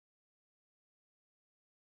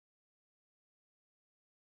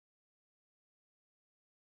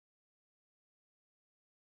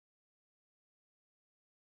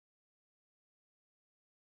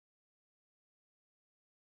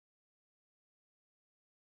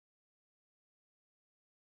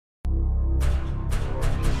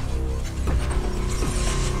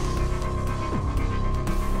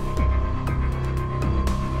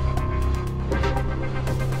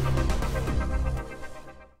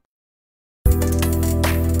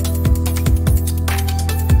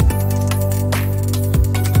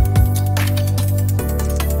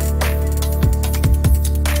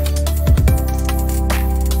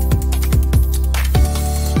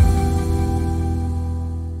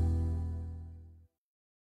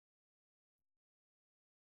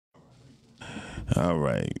All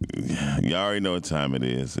right. You already know what time it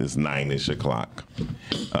is. It's 9-ish o'clock.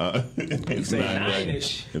 It's say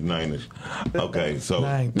 9-ish. It's 9-ish. Okay, so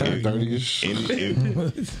 9:30-ish.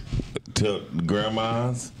 To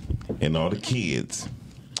grandmas and all the kids,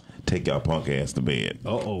 take y'all punk ass to bed.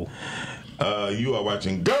 Uh-oh. You are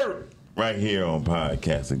watching Girth right here on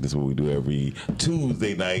Podcasting. This is what we do every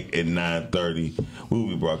Tuesday night at 9:30. We will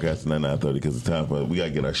be broadcasting at 9:30 because it's time for we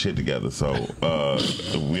gotta get our shit together. So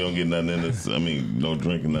if we don't get nothing in this, I mean, no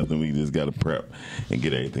drinking, nothing. We just gotta prep and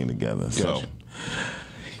get everything together. Gotcha. So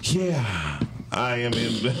yeah. I am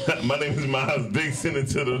in. My name is Miles Dixon, and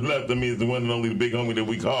to the left of me is the one and only the big homie that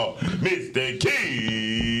we call Mr.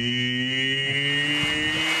 Key.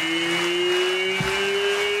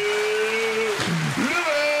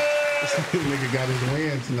 Nigga got his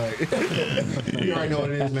win tonight. You already know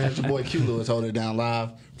what it is, man. It's your boy Q Lewis holding it down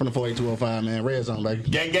live from the 48205, man. Red Zone, baby.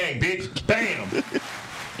 Gang, gang, bitch. Bam.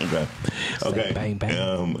 Okay. Bang,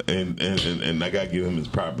 bang. And I gotta give him his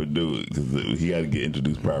proper due because he got to get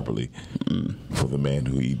introduced properly for the man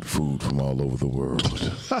who eat food from all over the world,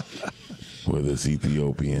 whether it's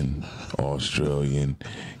Ethiopian, Australian,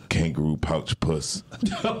 kangaroo pouch puss.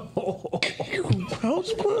 Kangaroo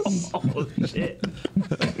pouch puss? Oh, shit.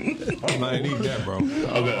 I'm not eating that, bro.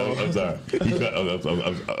 Okay, I'm sorry.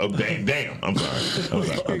 Damn. I'm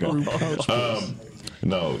sorry. Okay.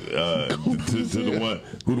 No, to the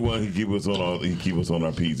one he keep us on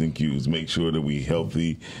our P's and Q's. Make sure that we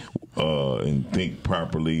healthy and think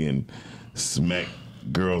properly and smack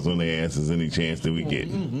girls on their asses any chance that we get.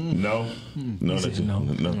 No.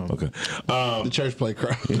 Okay. The church play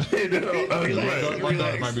crowd. My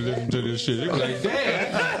daughter might be listening to this shit. They be like,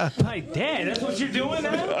 Dad. Like, Dad, that's what you're doing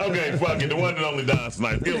now? Okay, fuck it. The one and only Don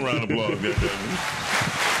Snipes. Give him a round of applause.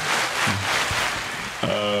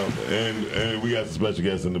 And we got some special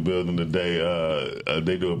guests in the building today.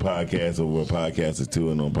 They do a podcast over a podcast or two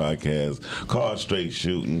and on podcast called Straight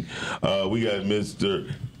Shooting. We got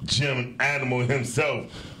Mr. Jim Animal himself,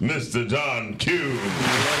 Mr. John Q.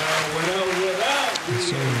 What up?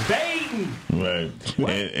 Bang! Right.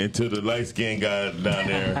 And to the light skinned guy down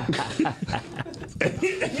there.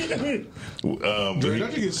 Don't you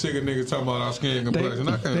get sick of niggas talking about our skin complexion?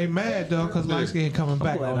 They mad though because light skin coming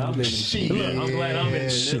back. I'm glad I'm in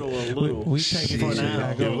the middle a little. We take it for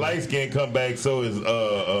now. If light skin come back, so is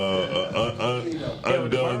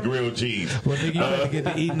undone grilled cheese. Well, nigga, you better get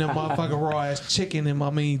to eating them motherfucking raw ass chicken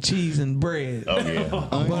and cheese and bread. Oh yeah,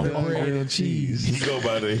 butter bread and cheese. He go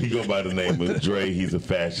by the name of Dre. He's a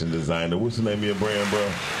fashion designer. What's the name of your brand,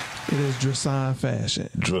 bro? It is Dressan Fashion.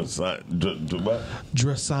 Dressan. What?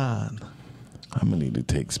 Dressan. I'm gonna need to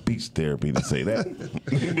take speech therapy to say that.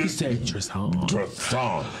 He said Dressan.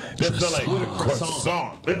 Dressan. That sounds like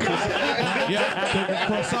croissant. Yeah, the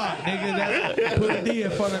croissant, nigga. That's put a D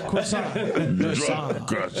in for the croissant.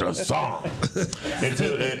 Croissant.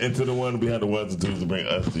 And to the one behind the ones and twos to bring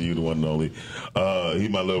us to you, the one and only. He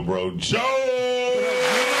my little bro, Joe.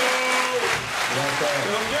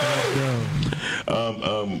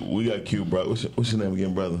 We got Q, bro. What's your name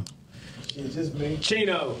again, brother? It's just me.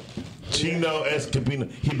 Chino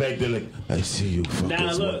Escapino. He back there like, I see you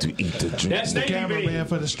fuckers want to eat the drink. That's The Navy cameraman Bean.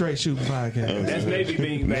 for the Straight Shooting Podcast. That's Navy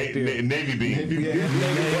Bean back there. Navy Bean.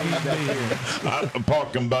 I'm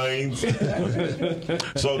Parking Beans.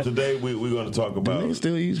 So today we're going to talk about. Niggas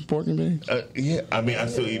still eat pork and beans? Yeah, I mean, I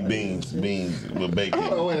still eat beans with bacon.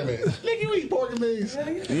 Hold on, wait a minute. Nigga, you eat pork and beans?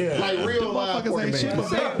 Yeah. Like real live pork and Motherfuckers ain't beans. shit but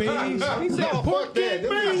baked beans. He said pork and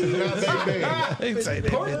beans. They say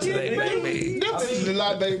that bitch ain't baked beans. This is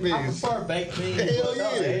not baked I beans. prefer baked beans. Hell yeah.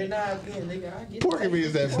 Every now and then, nigga, I get Pork and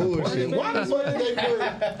beans, that bullshit. Why the fuck did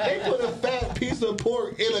they put a fat piece of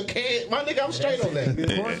pork in a can? My nigga, I'm straight on that.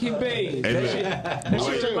 Pork and beans. That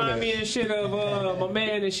shit remind me and shit of my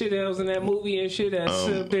man and shit that was in that movie and shit that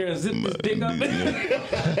sit up there and zip his dick up.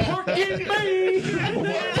 Pork and beans.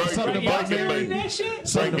 Something about Mary. That shit?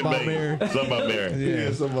 Something about Mary. Something about Mary.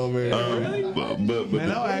 Yeah, some over there. But Man,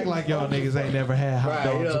 don't act like y'all niggas ain't never had hot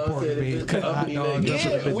dogs and pork and beans. Cut hot dogs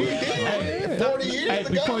up in the We bitch. did. 40 years Hey, ago.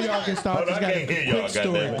 before y'all can start, Hold on, just I got can't hear a y'all,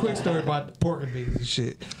 goddamn it. quick story about the pork and beans and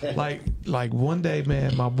shit. Like one day,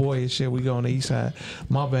 man, my boy and shit, we go on the east side.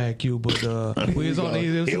 My bad, Q, but we was on the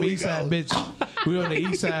east side, bitch. We on the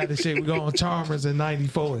east side and shit. We go on Chalmers in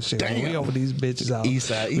 '94 and shit. Damn. We over these bitches out. East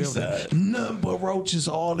side. Nothing but roaches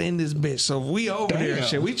all in this bitch. So we over there and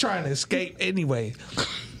shit. We trying to escape anyway.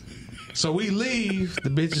 So we leave. The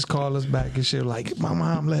bitches call us back and shit. Like, my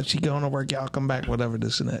mom left. She going to work. Y'all come back. Whatever,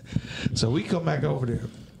 this and that. So we come back over there.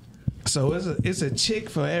 So it's a chick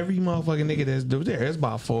for every motherfucking nigga that's there. It's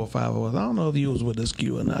about 4 or 5 of us. I don't know if you was with us,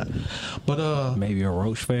 Q, or not. But maybe a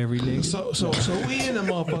roach for every nigga. So we in the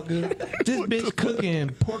motherfucker. This bitch cooking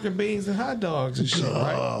pork and beans and hot dogs and shit,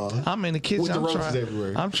 right? I'm in the kitchen. With the roaches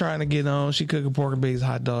everywhere. I'm trying to get on. She cooking pork and beans,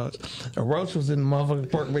 hot dogs. A roach was in the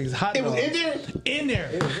motherfucking pork and beans, hot dogs. It was in there?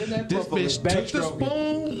 In there. This bitch took the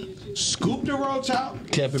spoon, scooped the roach out,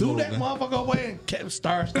 Kept it threw moving. that motherfucker away, and kept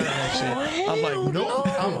stirring that shit. I'm like, nope,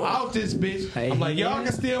 I'm out this bitch. I'm like, y'all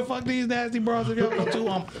can still fuck these nasty bros if y'all want to.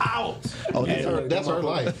 I'm out. Oh, that's her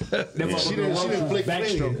life. She didn't flick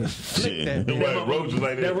backstroking. Flick that bitch. Right, roach was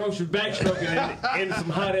like That that. roach was backstroking in some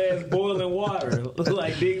hot ass boiling water,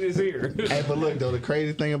 like digging his ear. Hey, but look though, the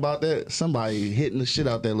crazy thing about that, somebody hitting the shit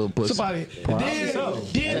out that little pussy. Somebody. so.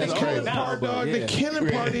 Then That's the killing crazy. part, dog. Yeah. The killing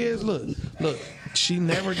part is look. She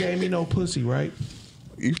never gave me no pussy, right?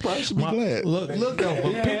 You probably should be glad. Look though,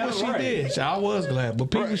 but Yeah, people she right. did. I was glad,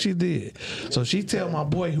 but people she did. So she tell my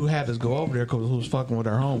boy who had us go over there because who was fucking with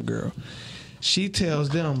her homegirl. She tells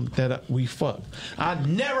them that we fuck. I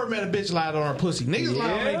never met a bitch lie on her pussy. Niggas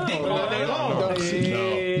lie on their dick all day long. But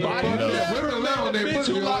I never Women lie on met a their bitch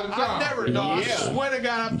pussy who all the I time. never. No, I swear to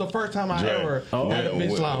God, that's the first time I ever had a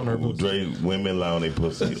bitch lie on her pussy. Dre, women lie on their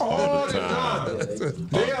pussy all All the the time. time.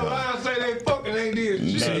 They'll lie and say they fucking ain't did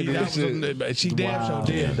shit. She damn sure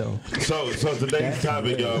did though. So today's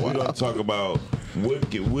topic, y'all, we're gonna talk about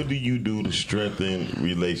what do you do to strengthen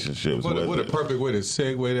relationships? What a perfect way to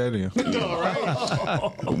segue that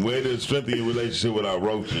in. Way to strengthen your relationship without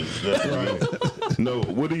roaches. That's right. No,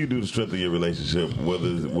 what do you do to strengthen your relationship?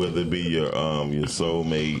 Whether it be your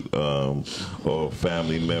soulmate or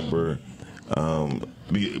family member.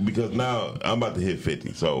 Because now I'm about to hit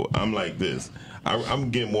 50, so I'm like this. I'm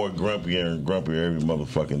getting more grumpier and grumpier every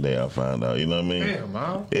motherfucking day I find out. You know what I mean? Damn,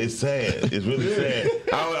 man. It's sad. It's really sad.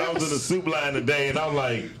 I was in the soup line today, and I'm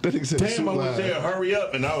like, That nigga said the damn, soup I was line. there, hurry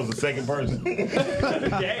up, and I was the second person.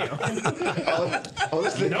 Damn. Oh,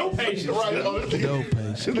 this nigga, No patience. Right, this No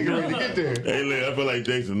patience. nigga ready to get there. Hey, look, I feel like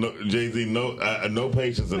Jay-Z, no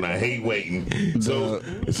patience, and I hate waiting. So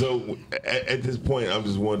at this point, I'm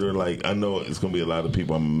just wondering, like, I know it's gonna be a lot of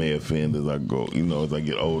people I may offend as I go, as I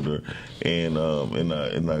get older, and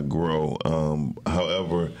I grow.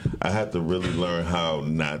 However, I have to really learn how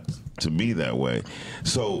not to be that way.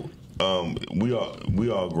 So. We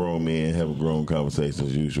all grown men have a grown conversation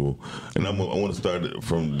as usual, and I want to start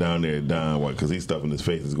from down there at Don because he's stuffing his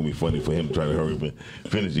face. It's gonna be funny for him to try to hurry up and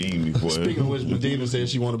finish eating before. Speaking of which, Medina said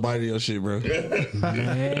she want to bite of your shit, bro.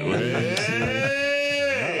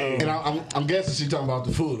 And I'm guessing she talking about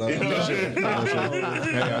the food. Hey,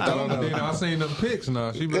 I told her, I seen them pics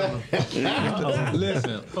now. She been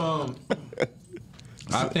listen.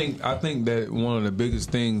 I think that one of the biggest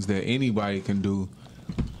things that anybody can do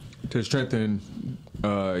to strengthen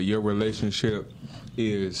your relationship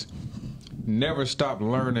is never stop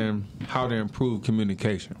learning how to improve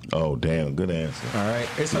communication. Oh, damn, good answer. All right,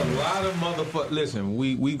 it's a lot of motherfuckers. Listen,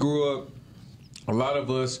 we grew up. A lot of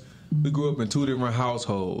us. We grew up in two different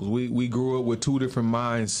households. We grew up with two different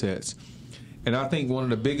mindsets. And I think one of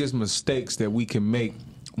the biggest mistakes that we can make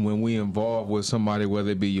when we involve with somebody,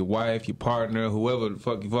 whether it be your wife, your partner, whoever the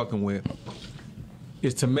fuck you fucking with,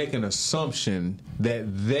 is to make an assumption that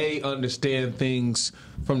they understand things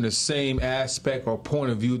from the same aspect or point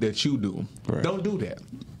of view that you do. Right. Don't do that.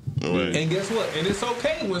 Right. And guess what? And it's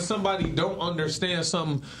okay when somebody don't understand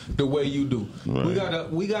something the way you do. Right.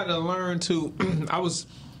 We gotta learn to.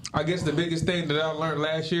 I guess the biggest thing that I learned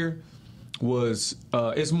last year was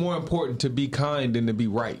it's more important to be kind than to be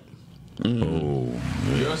right. Oh,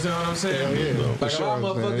 You understand what I'm saying? Yeah, yeah. Like For a lot of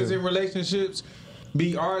sure, motherfuckers man. in relationships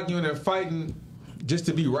be arguing and fighting just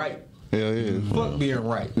to be right. Hell yeah. Fuck being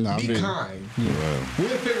right. Nah, be I'm being- kind. We'll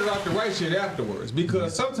figure out the right shit afterwards.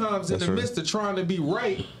 Because sometimes in That's the right. midst of trying to be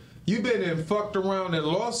right, you've been and fucked around and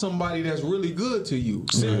lost somebody that's really good to you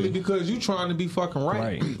simply because you trying to be fucking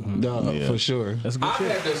right. Dog, Yeah. for sure. That's good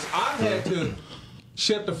shit. I've had to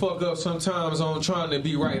shut the fuck up sometimes on trying to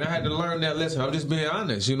be right. And I had to learn that lesson. I'm just being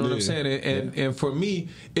honest. You know what I'm Yeah. saying? And for me,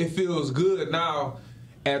 it feels good now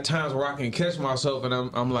at times where I can catch myself and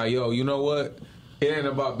I'm like, yo, you know what? It ain't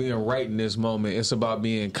about being right in this moment. It's about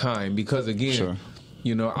being kind. Because again, Sure.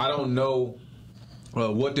 I don't know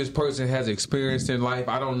what this person has experienced in life.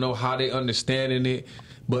 I don't know how they understanding it.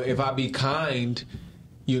 But if I be kind,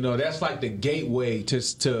 You know, that's like the gateway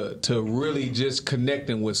to really just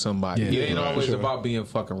connecting with somebody. It ain't always about being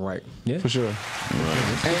fucking right. Yeah, For sure.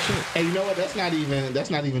 And you know what? That's not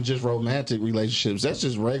even just romantic relationships. That's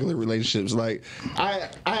just regular relationships. Like I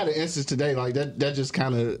had an instance today. Like that just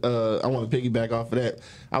kind of I want to piggyback off of that.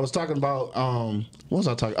 I was talking about what was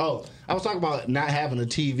I talking? Oh, I was talking about not having a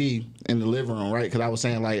TV in the living room, right? Because I was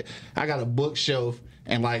saying like I got a bookshelf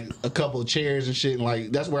and like a couple of chairs and shit, and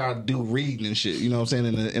like that's where I do reading and shit. You know what I'm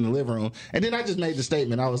saying, in the living room. And then I just made the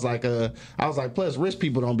statement. I was like, plus rich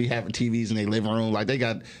people don't be having TVs in their living room. Like they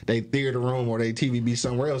got their theater room or their TV be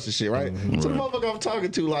somewhere else and shit, right? So the motherfucker I'm talking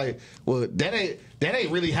to, like, well, that ain't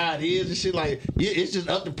really how it is and shit. Like it's just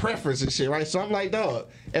up to preference and shit, right? So I'm like, dog,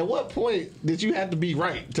 at what point did you have to be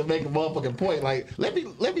right to make a motherfucking point? Like let me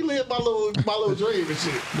live my little dream and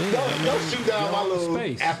shit. Don't shoot down my little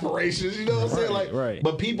aspirations. You know what I'm saying? Like, right.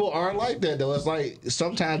 But people aren't like that though. It's like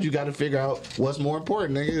sometimes you got to figure out what's more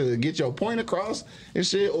important, nigga, to get your point across and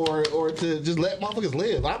shit, or to just let motherfuckers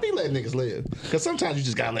live. I be letting niggas live because sometimes you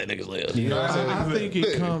just gotta let niggas live. You know what I'm saying? I think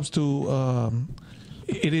it comes to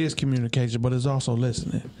it is communication, but it's also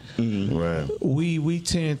listening. Right. We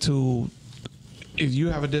tend to, if you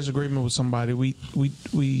have a disagreement with somebody, we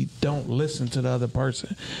don't listen to the other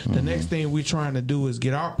person. The next thing we're trying to do is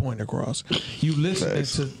get our point across. You listening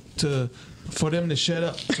to for them to shut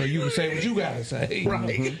up so you can say what you gotta say.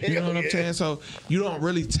 Right. You know what I'm saying? So you don't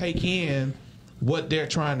really take in what they're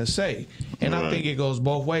trying to say. And I think it goes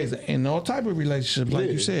both ways. In all type of relationships, like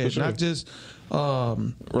you said, not just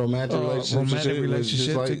romantic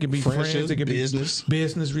relationships. Like it can be friends, it can be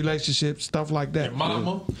business relationships, stuff like that.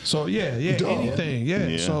 Mama. So anything.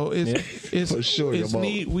 Yeah. So it's For sure,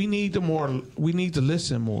 we need to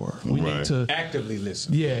listen more. We need to Actively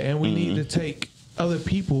listen. Yeah, and we need to take other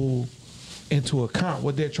people into account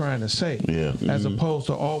what they're trying to say, as opposed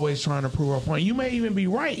to always trying to prove our point. You may even be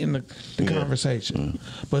right in the conversation,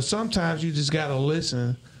 but sometimes you just gotta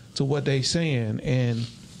listen to what they saying and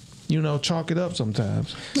chalk it up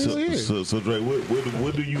sometimes. So Dre,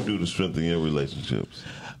 what do you do to strengthen your relationships?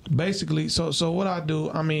 Basically, so what I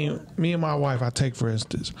do, I mean, me and my wife, I take for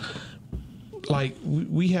instance, like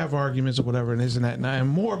we have arguments or whatever and this and that, and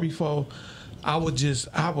more before I would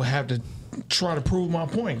have to try to prove my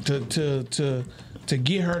point to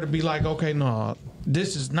get her to be like, okay, no,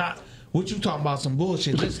 this is not what you talking about, some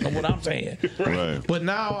bullshit. Listen to what I'm saying. Right. But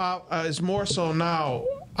now it's more so now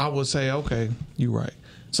I would say, okay, you're right.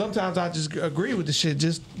 Sometimes I just agree with the shit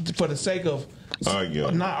just for the sake of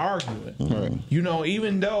not arguing. Right.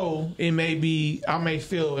 Even though it may be, I may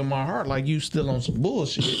feel in my heart like you still on some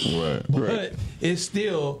bullshit. Right. But it's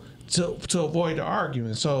still to avoid the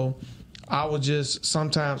argument. So I would just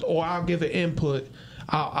sometimes, or I'll give an input.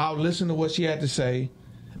 I'll listen to what she had to say.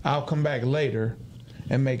 I'll come back later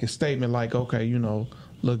and make a statement like, okay,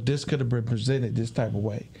 look, this could have been presented this type of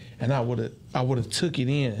way, and I would have took it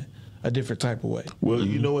in a different type of way. Well,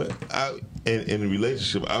 you know what? In a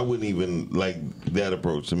relationship, I wouldn't even like that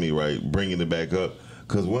approach to me, right? Bringing it back up.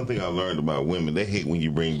 Because one thing I learned about women, they hate when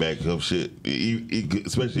you bring back up shit,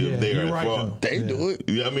 especially if they're at fault. They do it.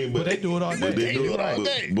 Yeah, I mean, but they do it all day. They do it all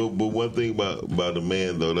day. But one thing about the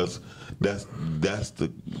man though, that's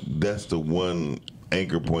the one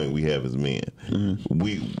anchor point we have as men.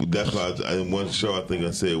 That's why in one show I think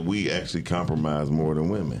I said we actually compromise more than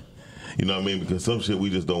women. You know what I mean? Because some shit we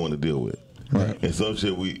just don't want to deal with. Right. And some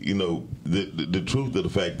shit we, the truth of the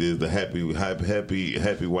fact is the happy wife,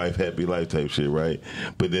 happy life type shit, right?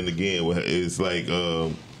 But then again, it's like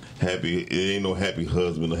happy. It ain't no happy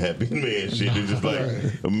husband or happy man shit. It's just like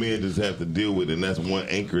a man just have to deal with it, and that's one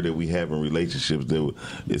anchor that we have in relationships. That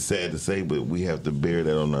it's sad to say, but we have to bear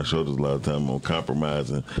that on our shoulders a lot of time on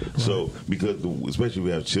compromising. Right. So because especially if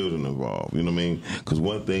we have children involved, you know what I mean? Because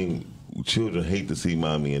one thing. Children hate to see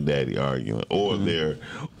mommy and daddy arguing, or their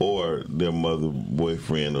mother,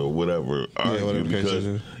 boyfriend, or whatever arguing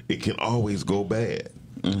because it can always go bad.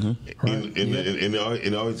 And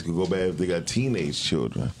it always can go bad if they got teenage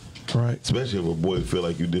children. Right. Especially if a boy feel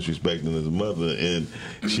like you disrespecting his mother, and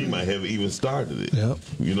she might have even started it. Yep.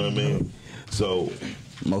 You know what I mean? So.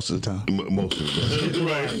 Most of the time. Most of the time.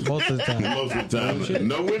 Right. Most of the time. Most of the time.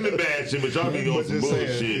 No winning bad shit, but y'all be on some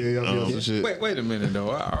bullshit. Wait a minute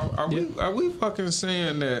though. Are we fucking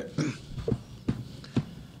saying that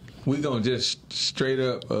we gonna just straight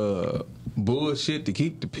up bullshit to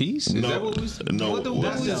keep the peace? Is that what we said? No.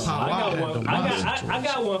 That's just how I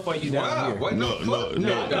got one for you down here. No. We not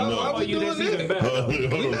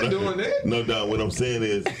doing that. No, Don. What I'm saying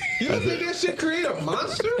is, you don't think that shit create a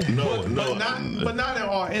monster? No. But not in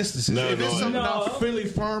all instances. If it's something I really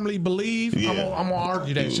firmly believe, I'm gonna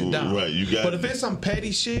argue that shit down. Right. You got. But if it's some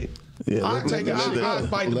petty shit, Yeah, I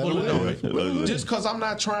bite the bullet on it. Just because I'm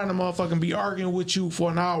not trying to motherfucking be arguing with you for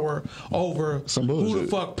an hour over Some who bullshit. the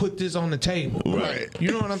fuck put this on the table. Right.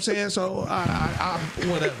 You know what I'm saying? So I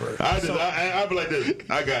whatever. I be like this.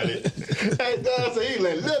 I got it. Hey, Don said he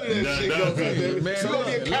let none of that shit go. Goddamn. Man, So you gonna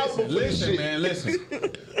be accountable for this listen, shit. man,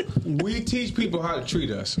 listen. We teach people how to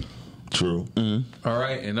treat us. True. All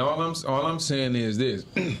right, and all I'm saying is this.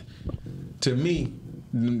 To me,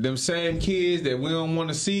 them same kids that we don't want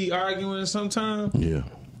to see arguing sometimes, Yeah.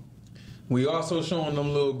 we also showing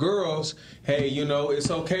them little girls, hey, you know, it's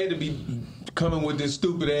okay to be coming with this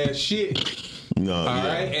stupid ass shit. No. All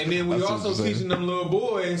right, and then we That's what also you're saying. teaching them little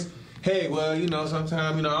boys, hey, well, you know,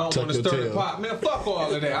 sometimes, you know, I don't Tuck want to your stir the tail. pot. Man, fuck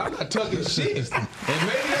all of that. I'm not tucking shit. And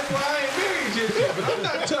maybe that's why I ain't married just yet, but I'm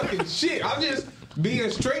not tucking shit. I'm just being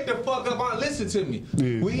straight the fuck up. Listen to me.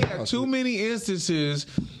 Yeah. We have too many instances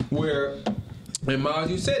where, and Miles,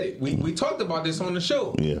 you said it. We talked about this on the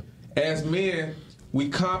show. Yeah. As men, we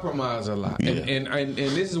compromise a lot. Yeah. And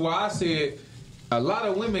this is why I said a lot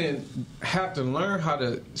of women have to learn how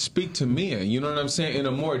to speak to men. You know what I'm saying? In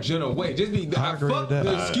a more gentle way. Just be I agree fuck with that.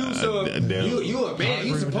 the excuse of you a man.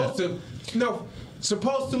 You supposed to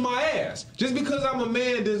supposed to my ass. Just because I'm a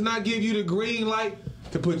man does not give you the green light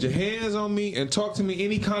to put your hands on me and talk to me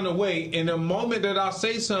any kind of way. In the moment that I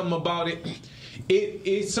say something about it,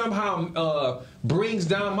 it somehow brings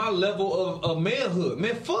down my level of manhood.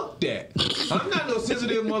 Man, fuck that. I'm not no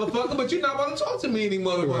sensitive motherfucker, but you're not going to talk to me any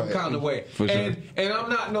motherfucking Right. kind of way. For sure. And I'm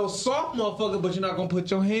not no soft motherfucker, but you're not going to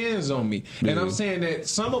put your hands on me. And I'm saying that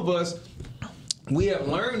some of us, we have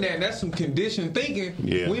learned that. That's some conditioned thinking.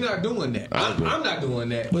 Yeah. We're not doing that. I agree. I'm not doing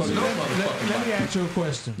that. But for no motherfucking let me body. ask you a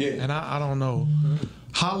question. Yeah. And I don't know.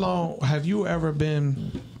 How long have you ever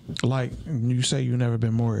been, like you say you never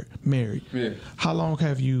been married? Yeah. How long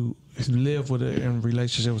have you lived with in a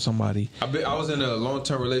relationship with somebody? I was in a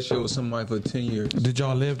long-term relationship with somebody for 10 years. Did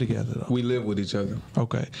y'all live together though? We live with each other.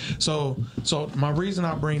 Okay. So my reason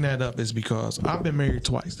I bring that up is because I've been married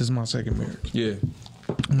twice. This is my second marriage. Yeah.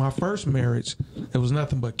 My first marriage, it was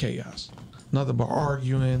nothing but chaos. Nothing but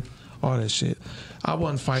arguing, all that shit. I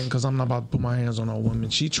wasn't fighting because I'm not about to put my hands on a woman.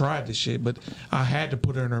 She tried this shit, but I had to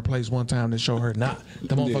put her in her place one time to show her not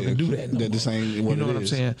the motherfucker do that. No That more. this ain't You what know it what I'm is.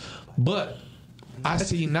 saying? But I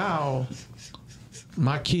see now,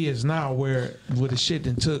 my kids now where the shit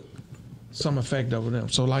that took some effect over them.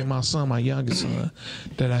 So like my son, my youngest son,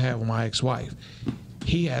 that I have with my ex-wife,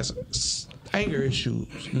 he has anger issues.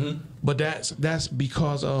 But that's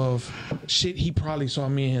because of shit he probably saw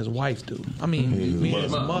me and his wife do. I mean, me and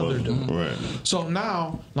his mother do. Right. So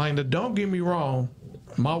now, like, don't get me wrong,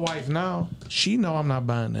 my wife now, she know I'm not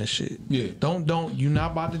buying that shit. Yeah. Don't you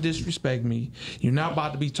not about to disrespect me. You're not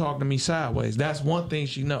about to be talking to me sideways. That's one thing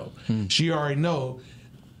she know. She already know.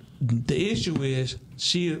 The issue is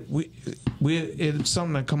it's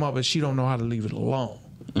something that come up and she don't know how to leave it alone.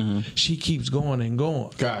 She keeps going and going.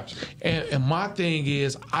 Gotcha. And my thing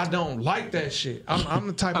is, I don't like that shit. I'm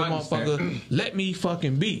the type of I understand. motherfucker, let me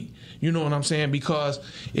fucking be. You know what I'm saying? Because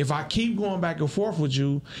if I keep going back and forth with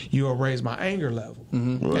you, you'll raise my anger level.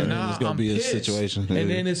 And now It's gonna I'm be a pissed. situation. And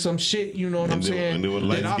Yeah. then it's some shit, you know what I'm saying? And then when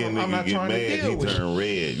light that skinned I'm nigga not get trying to mad, deal he with. turn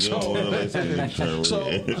red. You know what I'm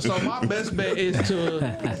saying? So my best bet is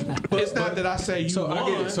to. It's not that I say you So won. I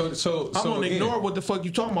get it. So I'm gonna again, ignore what the fuck you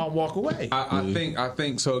talking about and walk away. I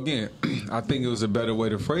think so. Again, I think it was a better way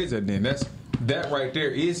to phrase that. Then that right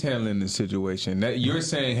there is handling the situation. That you're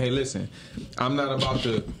saying, hey, listen, I'm not about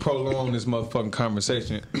to prolong this motherfucking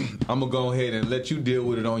conversation. I'm gonna go ahead and let you deal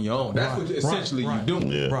with it on your own. That's what essentially you're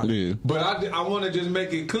doing. Yeah. Right. Yeah. But I want to just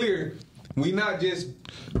make it clear, we not just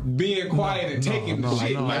being quiet and taking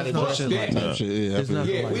shit. no, Like, that's fuck not shit that. like Type shit, yeah, It's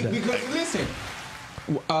nothing Yeah, like that. because listen,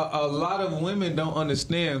 a lot of women don't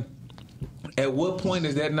understand. At what point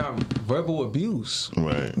is that not verbal abuse?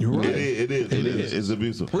 Right. You're right. It is. It's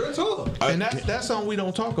abusive. Real talk. And that's something we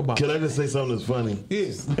don't talk about. Can I just say something that's funny?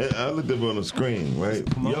 Yes. And I looked up on the screen, right?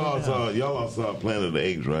 Y'all all saw Planet of the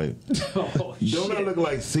Apes, right? Don't I look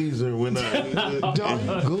like Caesar when I?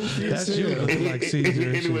 Don't goofy. That's you looking like Caesar.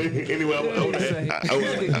 and shit. anyway, I want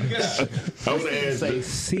to ask. Say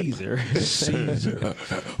Caesar. Caesar.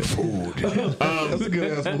 Food. That's a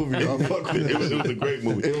good ass movie. Y'all. Fuck with It was a great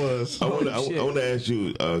movie. It was. I want to ask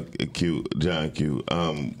you, John Q.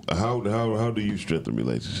 How do you strengthen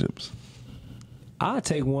relationships? I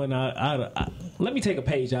take one out. Let me take a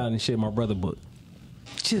page out and shit my brother book.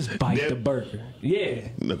 Just bite the burger. Yeah,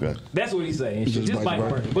 Okay. that's what he's saying. Just bite the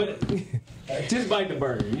burger. But just bite the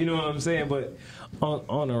burger. You know what I'm saying? But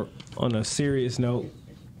on a serious note,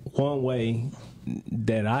 one way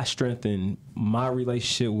that I strengthen my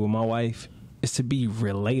relationship with my wife is to be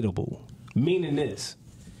relatable. Meaning this.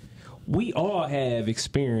 we all have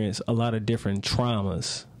experienced a lot of different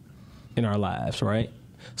traumas in our lives, right?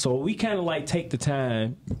 So we kind of like take the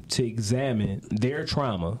time to examine their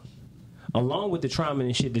trauma along with the trauma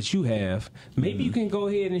and shit that you have. Maybe you can go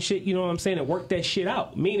ahead and shit, you know what I'm saying, and work that shit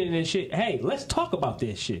out. Meaning and shit, hey, let's talk about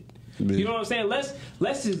this shit. You know what I'm saying?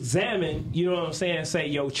 Let's examine, you know what I'm saying, say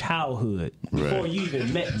your childhood before you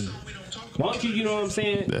even met me. Why don't you know what I'm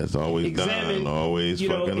saying? That's always examine, always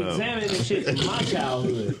fucking examine the shit in my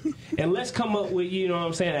childhood. And let's come up with, you know what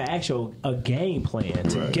I'm saying, a game plan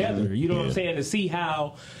together. You know what I'm saying? To see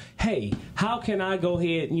how can I go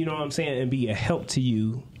ahead, you know what I'm saying, and be a help to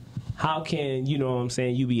you? How can, you know what I'm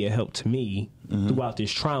saying, you be a help to me throughout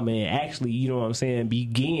this trauma and actually, you know what I'm saying,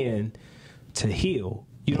 begin to heal.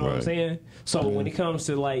 You know what I'm saying? So when it comes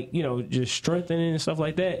to like, you know, just strengthening and stuff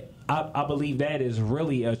like that, I believe that is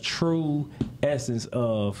really a true essence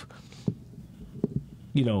of,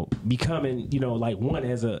 you know, becoming, you know, like one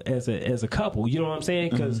as a couple. You know what I'm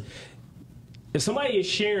saying? Because if somebody is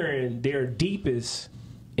sharing their deepest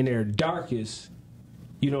and their darkest,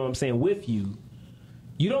 you know what I'm saying, with you,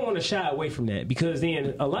 you don't want to shy away from that, because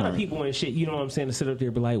then a lot of people and shit, you know what I'm saying, to sit up there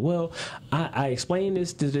and be like, well, I explained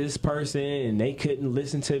this to this person and they couldn't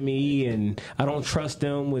listen to me and I don't trust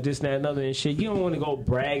them with this, that, and other and shit. You don't want to go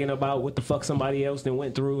bragging about what the fuck somebody else then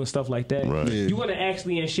went through and stuff like that. Right. Yeah. You want to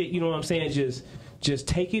actually and shit, you know what I'm saying, just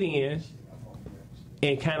take it in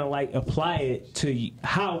and kind of like apply it to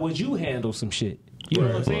how would you handle some shit. You know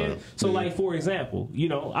what I'm saying? So, like, for example, you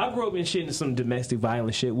know, I grew up in shit in some domestic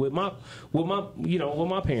violence shit with my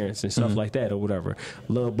parents and stuff like that or whatever.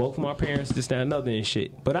 Love both of my parents, this, that, another and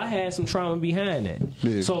shit. But I had some trauma behind that.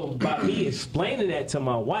 Yeah. So by me explaining that to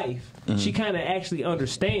my wife, she kind of actually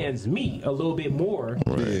understands me a little bit more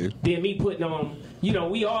than me putting on. You know,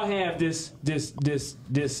 we all have this you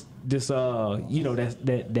know,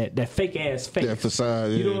 that fake ass face. That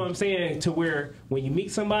facade. You know what I'm saying? To where when you meet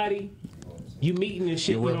somebody, you meeting and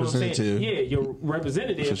shit, you know what I'm saying? Yeah, you're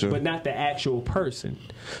representative, but not the actual person.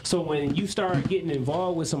 So when you start getting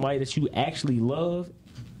involved with somebody that you actually love,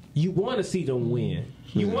 you want to see them win.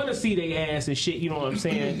 You want to see their ass and shit, you know what I'm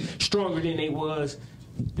saying, stronger than they was,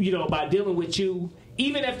 you know, by dealing with you.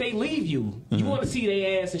 Even if they leave you, you want to see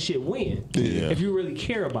their ass and shit win. Yeah. If you really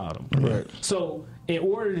care about them. Right. So in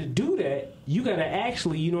order to do that, you got to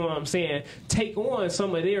actually, you know what I'm saying, take on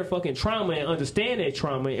some of their fucking trauma and understand that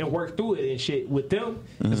trauma and work through it and shit with them,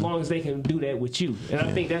 as long as they can do that with you. And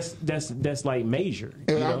I think that's like major.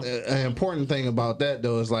 You know? An important thing about that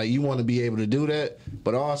though is like you want to be able to do that,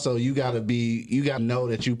 but also you got to know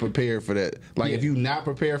that you prepared for that. Like if you not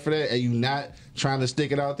prepared for that and you not trying to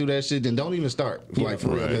stick it out through that shit, then don't even start. Like for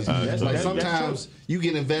real. Like sometimes you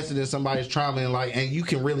get invested in somebody's trauma and you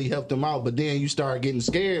can really help them out, but then you start getting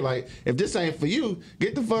scared. Like if this ain't for you,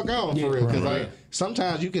 get the fuck on for real. Because like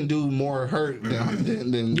sometimes you can do more hurt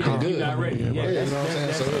than good. You're not ready. Yeah, you know what I'm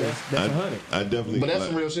saying? So that's 100. I definitely. But that's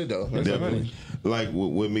some real shit though. That's definitely. Like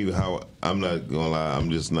with me, how I'm not gonna lie, I'm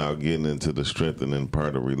just now getting into the strengthening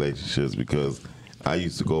part of relationships, because I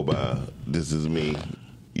used to go by, this is me,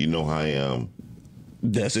 you know how I am.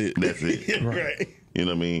 That's it. That's it. Right. You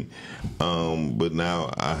know what I mean? But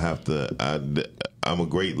now I have to. I'm a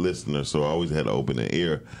great listener, so I always had to open the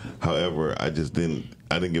ear. However, I didn't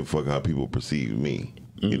give a fuck how people perceive me.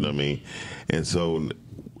 You know what I mean? And so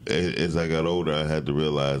as I got older, I had to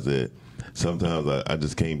realize that sometimes I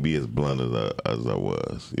just can't be as blunt as I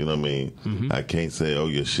was. You know what I mean? I can't say, "Oh,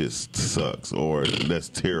 your shit sucks," or "That's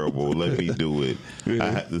terrible. Let me do it."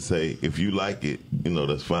 I have to say, if you like it, you know,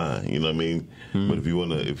 that's fine. You know what I mean? But if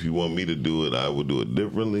you want me to do it, I will do it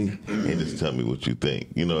differently, and just tell me what you think.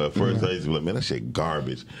 You know, at first I used to be like, "Man, that shit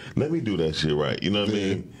garbage. Let me do that shit right." You know what I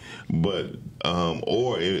mean? But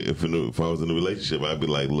or if I was in a relationship, I'd be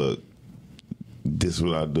like, "Look, this is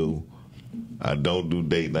what I do. I don't do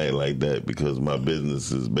date night like that, because my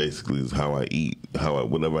business is basically how I eat.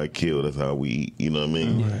 Whatever I kill, that's how we eat. You know what I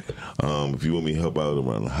mean? Right. If you want me to help out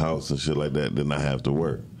around the house and shit like that, then I have to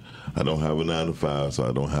work. I don't have a 9 to 5, so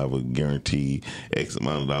I don't have a guaranteed X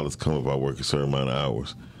amount of dollars come if I work a certain amount of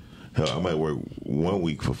hours. Hell, I might work 1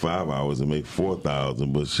 week for 5 hours and make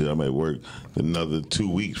 $4,000, but shit, I might work another 2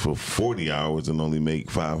 weeks for 40 hours and only make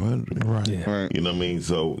 $500. Right. Yeah. Right. You know what I mean?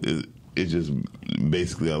 So it just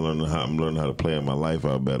basically I'm learning how to plan my life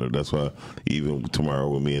out better. That's why even tomorrow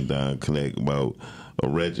with me and Don connect about a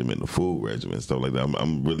regimen, a food regimen, stuff like that.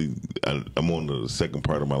 I'm on the second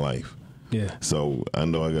part of my life. Yeah. So I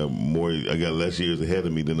know I got less years ahead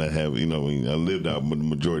of me than I have. You know, I lived out the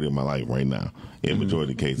majority of my life right now. in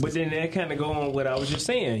majority cases. But then that kind of go on what I was just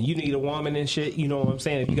saying. You need a woman and shit. You know what I'm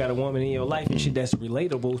saying? If you got a woman in your life and shit that's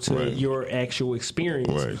relatable to your actual experience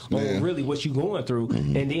or really what you going through,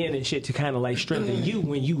 and then and shit to kind of like strengthen you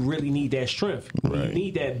when you really need that strength. When you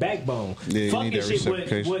need that backbone. Fucking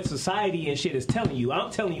shit what society and shit is telling you.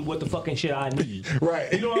 I'm telling you what the fucking shit I need.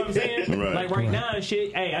 Right. You know what I'm saying? Like right now and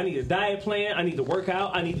shit, hey, I need a diet plan. I need to work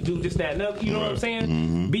out. I need to do this, that, and other. You know what I'm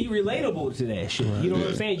saying? Be relatable to that shit. You know what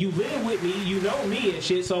I'm saying? You live with me. You know me and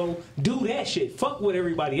shit. So do that shit. Fuck what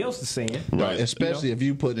everybody else is saying. Right. Especially if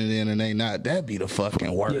you put it in and they not. That'd be the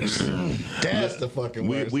fucking worst. That's the fucking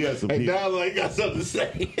worst. We got some people. Now I got something to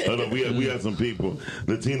say. Hold on, we got some people.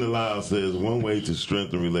 Latina Lyle says one way to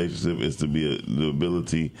strengthen relationship is to be the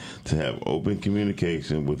ability to have open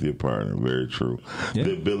communication with your partner. Very true.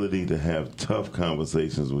 The ability to have tough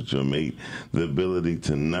conversations with your mate. The ability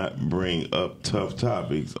to not bring up tough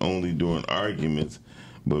topics only during arguments,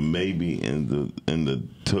 but maybe in the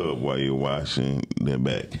tub while you're washing their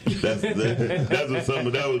back. That's what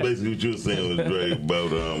that was basically what you were saying with Dre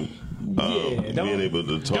about being able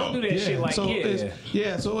to talk. Don't do that shit like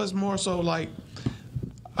So it's more so like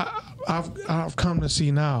I've come to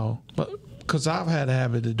see now, but because I've had a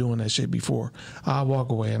habit of doing that shit before. I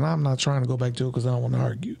walk away, and I'm not trying to go back to it because I don't want to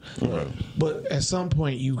argue. Right. But at some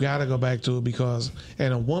point, you got to go back to it because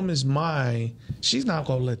in a woman's mind, she's not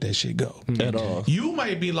going to let that shit go. At all. You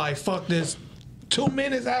might be like, fuck this 2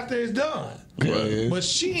 minutes after it's done. Right. But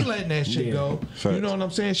she ain't letting that shit go. Facts. You know what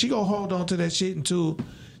I'm saying? She going to hold on to that shit until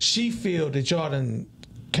she feel that y'all done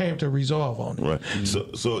came to resolve on it. Right.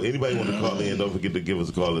 So anybody want to call in, don't forget to give us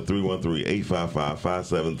a call at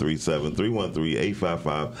 313-855-5737,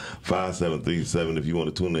 313-855-5737 if you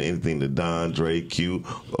want to tune in anything that Don, Dre, Q,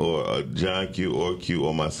 or John Q,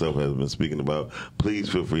 or myself has been speaking about. Please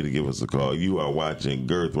feel free to give us a call. You are watching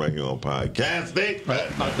Girth right here on Podcasting.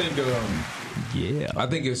 I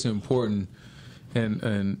think it's important.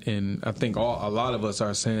 And I think a lot of us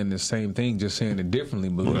are saying the same thing, just saying it differently,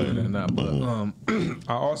 believe it or not. But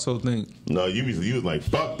I also think you was like,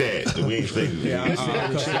 fuck that. We ain't saying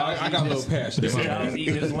I got a little passion. I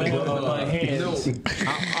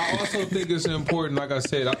also think it's important, like I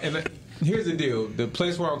said, and here's the deal. The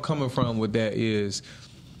place where I'm coming from with that is,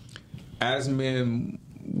 as men,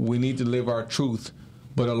 we need to live our truth,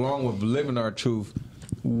 but along with living our truth,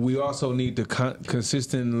 we also need to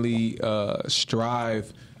consistently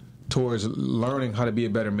strive towards learning how to be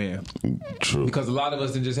a better man. True. Because a lot of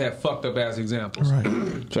us just have fucked up ass examples. Right.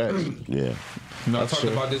 Yeah. You know, I talked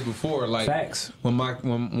about this before. Like facts. When my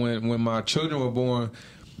children were born,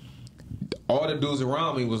 all the dudes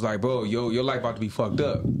around me was like, "Bro, your life about to be fucked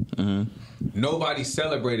up." Mm-hmm. Nobody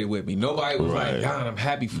celebrated with me. Nobody was like, "God, I'm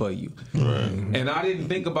happy for you." Right. And I didn't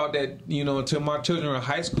think about that, until my children were in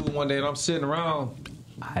high school one day, and I'm sitting around.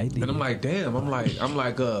 And I'm like, damn. I'm like,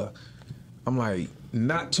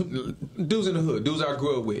 not too, dudes in the hood, dudes I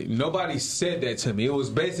grew up with. Nobody said that to me. It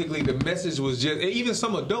was basically the message was just, even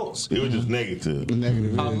some adults. It was just negative.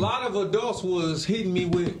 A lot of adults was hitting me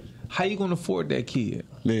with, how you gonna afford that kid?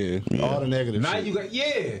 Yeah. All the negative. Now shit. you got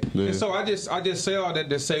And so I just say all that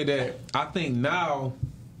to say that I think now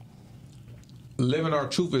living our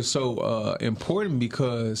truth is so important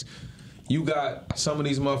because. You got some of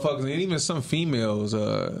these motherfuckers, and even some females.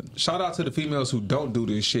 Shout out to the females who don't do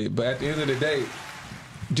this shit. But at the end of the day,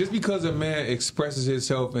 just because a man expresses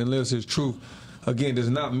himself and lives his truth, again, does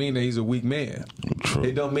not mean that he's a weak man. True.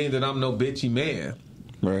 It don't mean that I'm no bitchy man.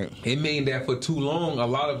 Right. It means that for too long, a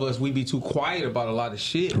lot of us, we be too quiet about a lot of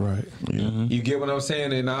shit. Right. Mm-hmm. You get what I'm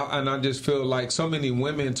saying? And I just feel like so many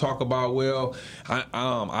women talk about, well,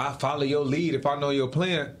 I follow your lead if I know your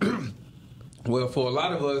plan. Well, for a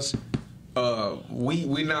lot of us,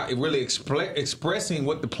 we're not really expressing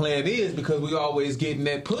what the plan is because we always getting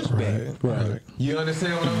that pushback. Right. You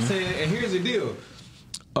understand what I'm saying? And here's the deal: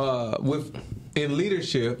 in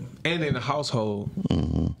leadership and in the household,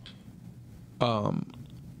 I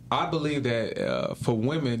believe that for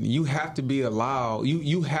women, you have to be allowed.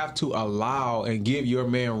 You have to allow and give your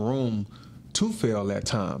man room to fail at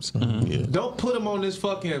times. Mm-hmm. Yeah. Don't put him on this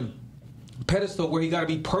fucking pedestal where he got to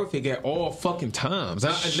be perfect at all fucking times,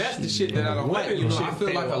 and that's the shit that I don't like. I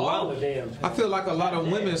feel like a lot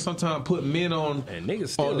of women sometimes put men on and niggas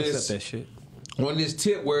still accept that shit on this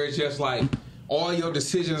tip where it's just like all your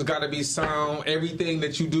decisions got to be sound, everything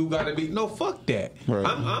that you do got to be fuck that. Right.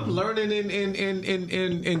 I'm learning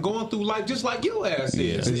and going through life just like your ass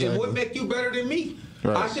is, and what make you better than me?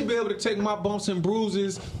 Right. I should be able to take my bumps and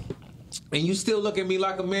bruises, and you still look at me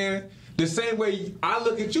like a man. the same way I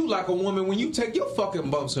look at you like a woman when you take your fucking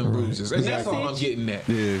bumps and bruises, and that's all I'm getting at.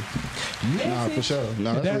 Yeah. Nah, for sure.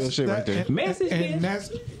 No, that's real shit right there. And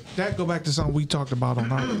that go back to something we talked about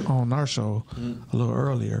on our show a little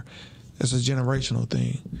earlier. It's a generational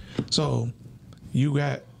thing. So you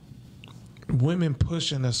got women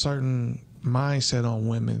pushing a certain mindset on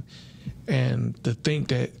women, and to think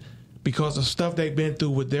that because of stuff they've been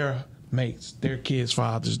through with their mates, their kids'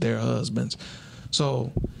 fathers, their husbands,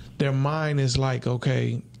 so their mind is like,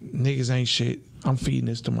 okay, niggas ain't shit. I'm feeding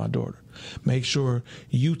this to my daughter. Make sure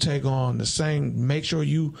you take on the same. Make sure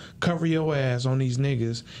you cover your ass on these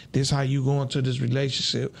niggas. This how you go into this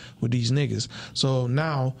relationship with these niggas. So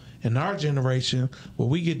now in our generation, what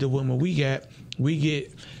we get the women we get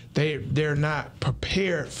they're not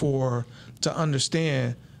prepared to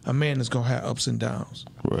understand a man is gonna have ups and downs.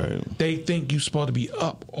 Right. They think you're supposed to be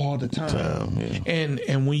up all the time. Yeah.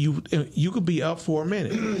 And when you could be up for a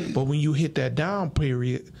minute, but when you hit that down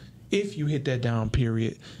period, if you hit that down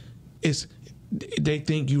period, they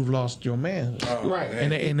think you've lost your man. Right.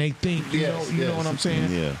 And they think you know what I'm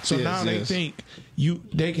saying? Yeah. So now they think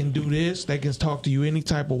they can do this, they can talk to you any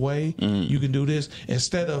type of way, you can do this,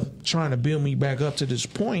 instead of trying to build me back up to this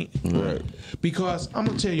point. Right. Because I'm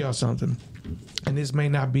gonna tell y'all something, and this may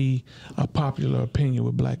not be a popular opinion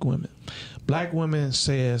with black women. Black women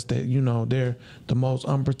says that, they're the most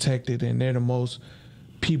unprotected and they're the most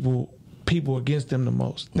people against them the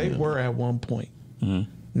most. They were at one point.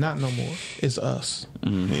 Not no more. It's us.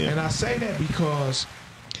 And I say that because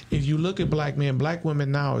if you look at black men, black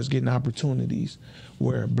women now is getting opportunities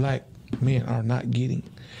where black men are not getting.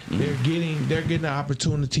 They're getting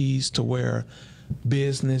opportunities to where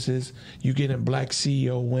businesses, you getting black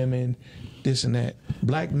CEO women, this and that.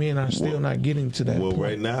 Black men are still not getting to that point.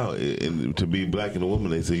 Right now, to be black and a woman,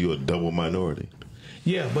 they say you're a double minority.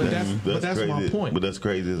 Yeah, but that's my point. But that's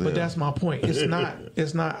crazy as hell. But that's my point.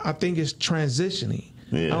 It's not. I think it's transitioning.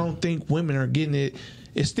 Yeah. I don't think women are getting it.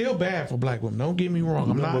 It's still bad for black women. Don't get me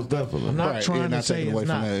wrong. I'm not trying to say it's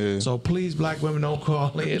not. So please, black women, don't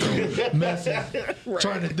call in or message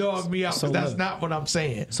trying to dog me out. So that's not what I'm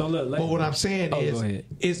saying. So look, but what I'm saying is,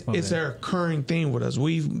 it's a recurring thing with us.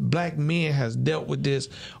 Black men has dealt with this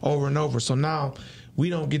over and over. So now we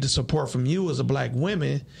don't get the support from you as a black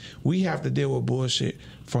women. We have to deal with bullshit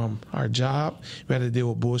from our job. We have to deal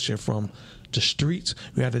with bullshit from the streets.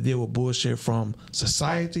 We have to deal with bullshit from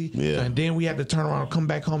society. Yeah. And then we have to turn around and come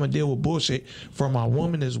back home and deal with bullshit from our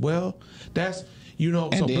woman as well. That's,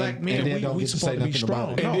 black men, we supposed to be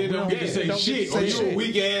strong. And then don't get to say shit. Or you a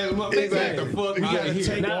weak ass motherfucker. We got to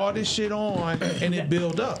take all this shit on and it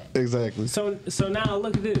build up. Exactly. So now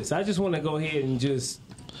look at this. I just want to go ahead and just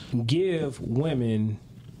give women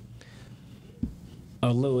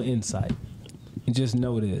a little insight. And just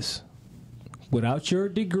know this. Without your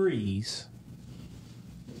degrees,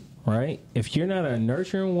 right? If you're not a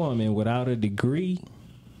nurturing woman without a degree,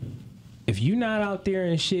 if you're not out there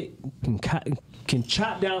and shit can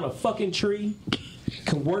chop down a fucking tree,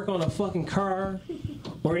 can work on a fucking car,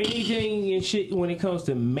 or anything and shit when it comes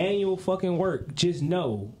to manual fucking work, just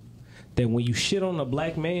know that when you shit on a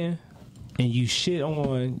black man and you shit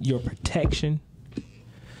on your protection,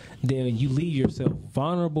 then you leave yourself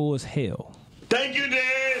vulnerable as hell. Thank you,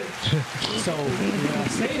 Dan. So when I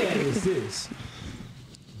say that is this.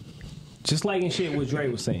 Just like in shit what Dre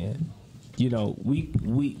was saying,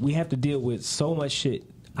 we have to deal with so much shit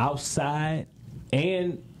outside,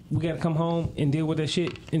 and we got to come home and deal with that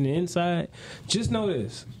shit in the inside. Just know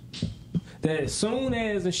this, that as soon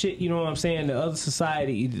as the shit, the other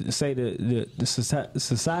society, say the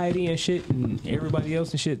society and shit and everybody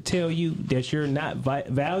else and shit tell you that you're not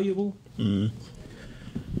valuable,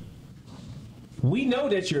 we know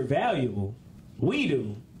that you're valuable. We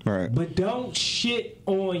do. Right. But don't shit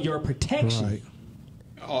on your protection. Right.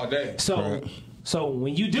 All day. So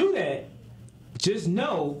when you do that, just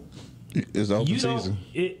know it's open season.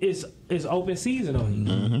 It's open season on you.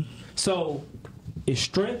 Mm-hmm. So it's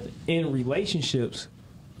strength in relationships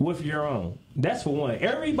with your own. That's for one.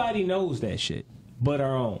 Everybody knows that shit, but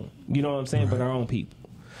our own. You know what I'm saying? Right. But our own people.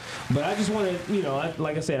 But I just wanted,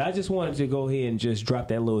 like I said, I just wanted to go ahead and just drop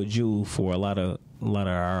that little jewel for a lot of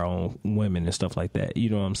our own women and stuff like that. You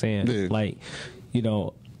know what I'm saying? Yeah. Like,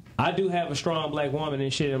 I do have a strong black woman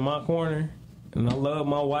and shit in my corner, and I love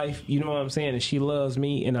my wife. You know what I'm saying? And she loves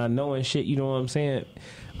me, and I know and shit. You know what I'm saying?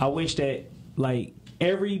 I wish that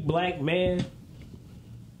every black man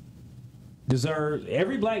deserves,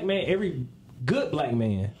 every good black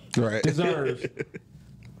man deserves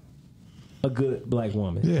a good black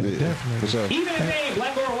woman. Yeah, definitely. For sure. Even if they ain't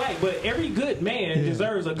black or white, but every good man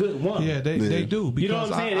deserves a good woman. Yeah, they do. You know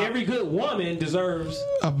what I'm saying? Every good woman deserves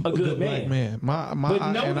a good man. Black man.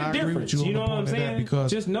 But know the difference. You know what I'm saying? Because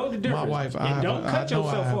just know the difference. My wife, and don't cut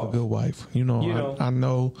yourself I have off. a good wife. You know, I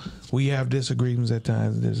know we have disagreements at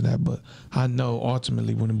times, this and that, but I know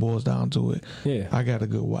ultimately when it boils down to it, I got a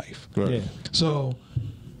good wife. Right. Yeah. So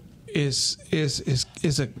it's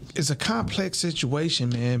a complex situation,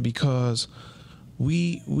 man, because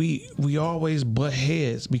we always butt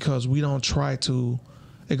heads because we don't try to.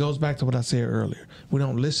 It goes back to what I said earlier. We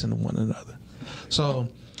don't listen to one another. So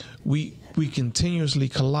we continuously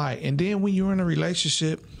collide. And then when you're in a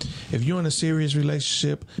relationship, if you're in a serious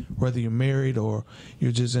relationship, whether you're married or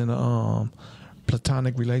you're just in a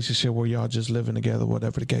platonic relationship where y'all just living together,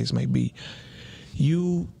 whatever the case may be,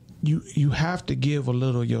 you have to give a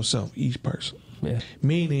little of yourself, each person. Yeah.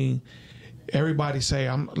 Meaning, everybody say,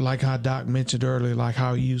 I'm like how Doc mentioned earlier, like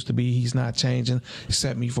how he used to be, he's not changing,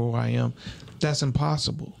 accept me for who I am. That's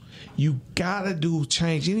impossible. You gotta do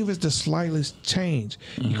change, even if it's the slightest change,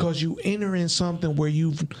 because you enter in something where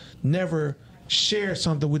you've never shared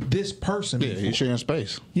something with this person Yeah, before. you're sharing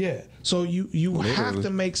space. Yeah. So you have to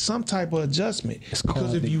make some type of adjustment,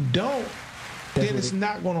 because if you don't, then it's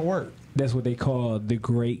not gonna work. That's what they call the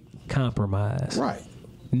great compromise. Right.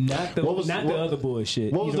 Not the other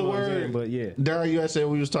bullshit. What was the I'm word? saying? But yeah. Daryl, you said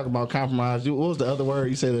we was talking about compromise. What was the other word?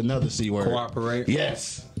 You said another C word. Cooperate.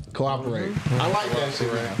 Yes. Cooperate. I like that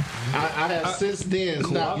shit, man. I have since then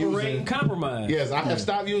stopped Cooperate using and compromise. Yes, I have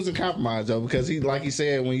stopped using compromise though, because like he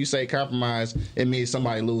said, when you say compromise, it means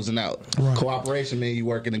somebody losing out. Right. Cooperation means you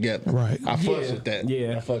working together. Right. I fucks with that.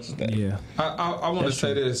 Yeah. I fucks with that. Yeah. I want to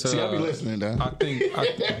say this. See, I be listening, though.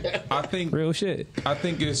 I think Real shit. I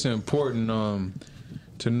think it's important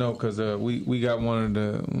to know, because we got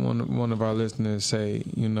one of our listeners say,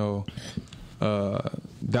 you know,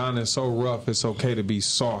 Don is so rough, it's okay to be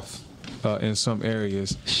soft in some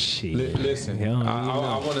areas. Shit. Listen, Yeah,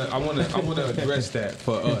 I want to address that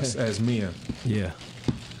for us as men. Yeah.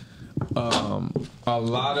 There are a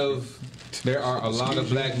lot of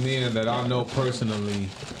black men that I know personally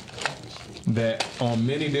that on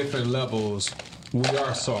many different levels we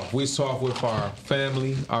are soft. We soft with our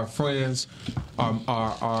family, our friends,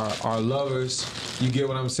 our lovers. You get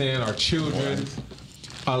what I'm saying? Our children.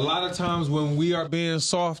 A lot of times when we are being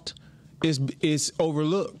soft, it's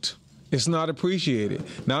overlooked. It's not appreciated.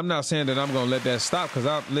 Now, I'm not saying that I'm going to let that stop, because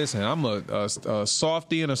I'm a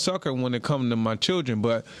softy and a sucker when it comes to my children.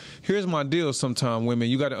 But here's my deal sometimes, women.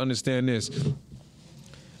 You got to understand this.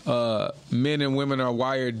 Men and women are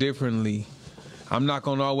wired differently. I'm not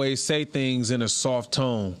going to always say things in a soft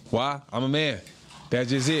tone. Why? I'm a man. That's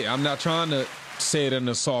just it. I'm not trying to say it in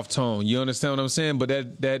a soft tone. You understand what I'm saying? But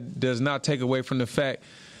that does not take away from the fact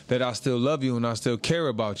that I still love you and I still care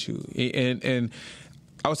about you. And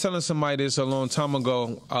I was telling somebody this a long time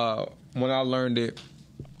ago when I learned it.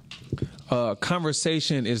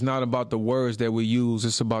 Conversation is not about the words that we use.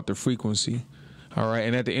 It's about the frequency. All right.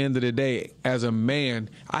 And at the end of the day, as a man,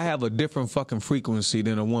 I have a different fucking frequency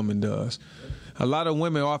than a woman does. A lot of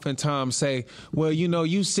women oftentimes say, well, you know,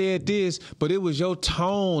 you said this, but it was your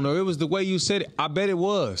tone or it was the way you said it. I bet it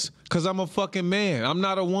was, because I'm a fucking man. I'm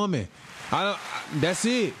not a woman. That's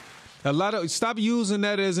it. Stop using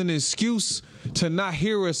that as an excuse to not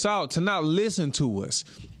hear us out, to not listen to us.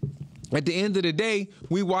 At the end of the day,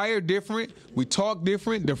 we wire different. We talk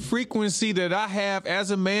different. The frequency that I have as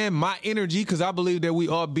a man, my energy, because I believe that we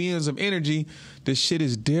are beings of energy, the shit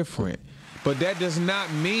is different. But that does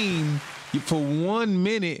not mean for 1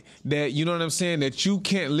 minute that, you know what I'm saying, that you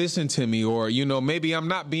can't listen to me, or, you know, maybe I'm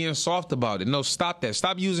not being soft about it. No, stop that.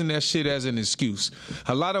 Stop using that shit as an excuse.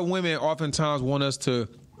 A lot of women oftentimes want us to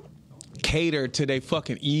cater to their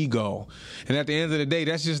fucking ego, and at the end of the day,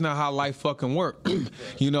 that's just not how life fucking work.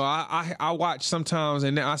 You know, I watch sometimes,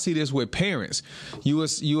 and I see this with parents. You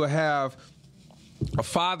will have a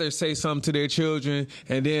father say something to their children,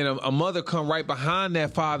 and then a mother come right behind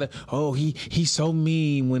that father. Oh, he's so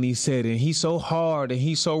mean when he said it. He's so hard and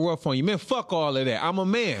he's so rough on you. Man, fuck all of that. I'm a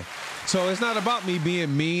man. So it's not about me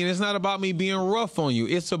being mean. It's not about me being rough on you.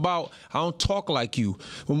 It's about I don't talk like you.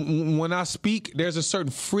 When I speak, there's a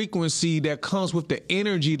certain frequency that comes with the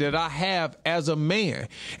energy that I have as a man.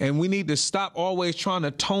 And we need to stop always trying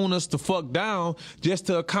to tone us the fuck down just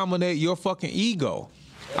to accommodate your fucking ego.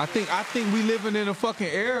 I think we living in a fucking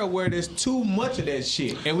era where there's too much of that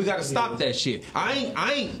shit, and we gotta stop that shit. I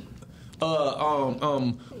ain't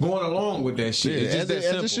going along with that shit. Yeah, It's just that as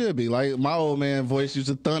simple. it should be. Like my old man voice used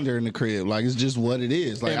to thunder in the crib. Like it's just what it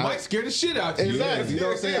is. Like It might scare the shit out of you. exactly. You know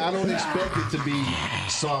what I'm saying? I don't expect it to be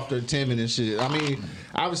soft or timid and shit. I mean,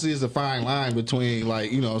 obviously it's a fine line between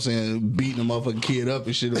like, you know what I'm saying, beating a motherfucking kid up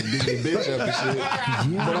and shit or beating a bitch up and shit.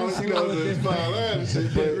 But honestly, you know, it's a fine line and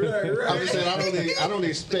shit. But I'm just saying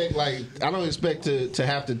I don't expect to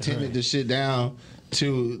have to timid the shit down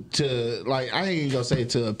to like, I ain't gonna say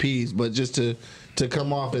to appease, but just to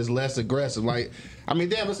come off as less aggressive. Like, I mean,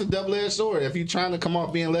 damn, it's a double-edged sword. If you trying to come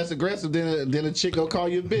off being less aggressive, then a chick go call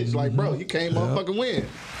you a bitch. Like, bro, you can't motherfucking win.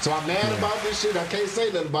 So I'm mad about this shit. I can't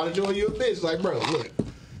say nothing about it. Join you a bitch. Like, bro, look.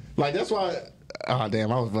 Like, that's why. Oh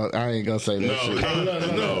damn, I ain't gonna say that shit.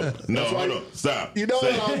 No, hold on. Stop. You know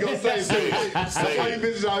say what I was gonna say? That's why you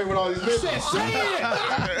bitches out here with all these bitches.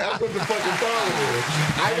 That's what the fucking problem is.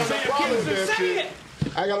 I ain't got no problem with that shit.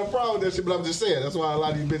 I got no problem with that shit, but I'm just saying that's why a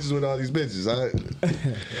lot of these bitches with all these bitches.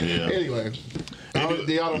 Yeah. Anyway,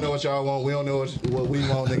 y'all don't know what y'all want. We don't know what we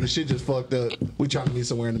want. Nigga, shit just fucked up. We trying to meet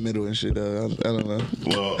somewhere in the middle and shit. I don't know.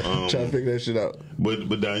 Well, trying to figure that shit out.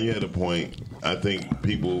 But Don, you had a point. I think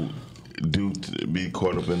people do be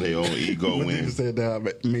caught up in their own ego. When When nigga said that, I'm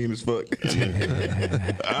mean as fuck.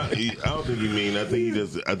 I don't think he mean. I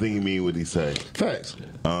think he mean what he say. Facts.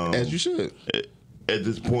 As you should. At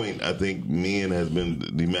this point, I think men has been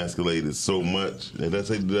demasculated so much. Did I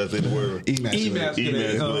say the word?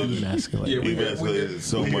 Emasculated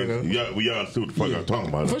so much. Y'all understood what the fuck I'm talking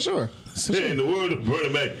about. For sure. Hey, in the world of Bernie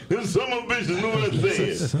Mac, some of bitches know what I'm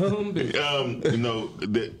saying. You know,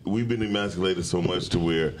 that we've been emasculated so much to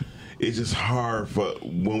where it's just hard for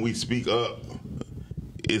when we speak up.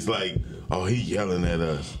 It's like, oh, he yelling at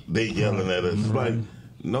us. They yelling at us. It's like,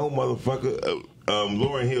 no, motherfucker.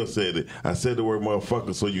 Lauryn Hill said it. I said the word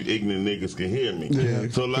motherfucker so you ignorant niggas can hear me. Yeah,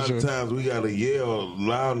 so a lot of times we gotta yell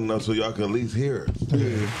loud enough so y'all can at least hear us.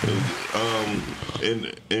 Yeah.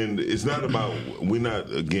 And it's not about we're not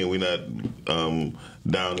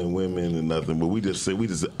downing women and nothing, but we just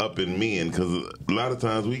upping men because a lot of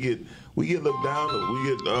times we get looked down. We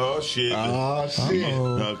get shit. Oh shit.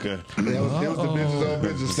 Okay. That was the bitches on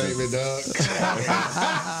bitches statement, dog.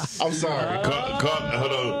 I'm sorry.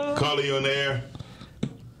 Hold on. Carly, you on the air?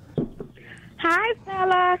 Hi,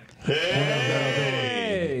 fellas.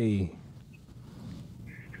 Hey.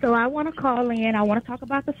 So I want to call in. I want to talk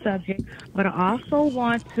about the subject, but I also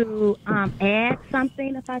want to add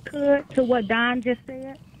something, if I could, to what Don just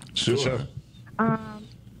said. Sure.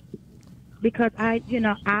 Because I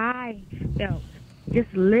felt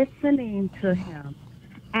just listening to him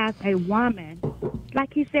as a woman,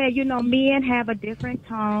 like he said, men have a different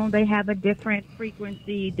tone. They have a different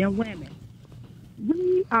frequency than women.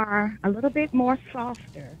 We are a little bit more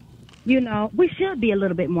softer. We should be a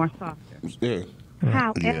little bit more softer. Yeah.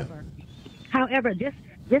 However, just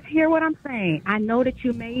hear what I'm saying. I know that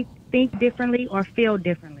you may think differently or feel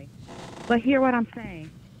differently, but hear what I'm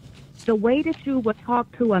saying. The way that you would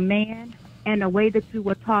talk to a man and the way that you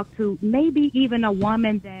would talk to maybe even a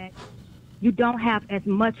woman that you don't have as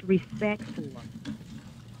much respect for.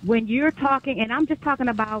 When you're talking, and I'm just talking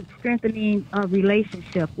about strengthening a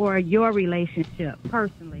relationship or your relationship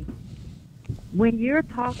personally, when you're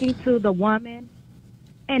talking to the woman,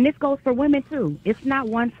 and this goes for women too, it's not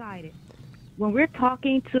one-sided. When we're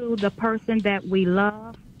talking to the person that we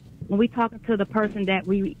love, when we're talking to the person that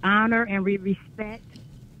we honor and we respect,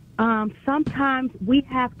 sometimes we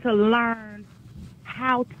have to learn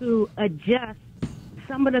how to adjust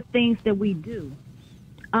some of the things that we do.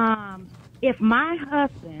 If my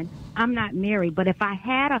husband, I'm not married, but if I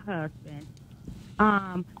had a husband,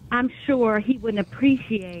 I'm sure he wouldn't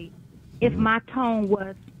appreciate if my tone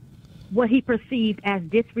was what he perceived as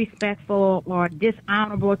disrespectful or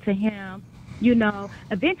dishonorable to him.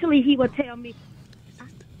 Eventually he would tell me,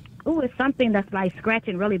 oh, it's something that's like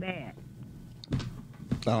scratching really bad. I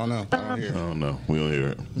don't know. I don't know. We don't hear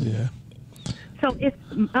it. Yeah. So if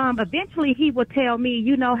eventually he would tell me,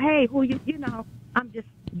 hey, who I'm just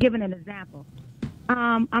giving an example.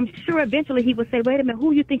 I'm sure eventually he would say, wait a minute,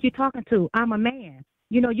 who you think you're talking to? I'm a man.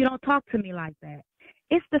 You don't talk to me like that.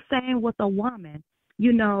 It's the same with a woman.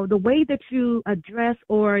 The way that you address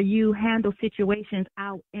or you handle situations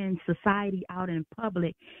out in society, out in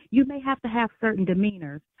public, you may have to have certain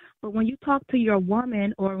demeanors. But when you talk to your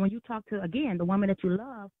woman or when you talk to, again, the woman that you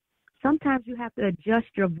love, sometimes you have to adjust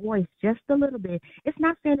your voice just a little bit. It's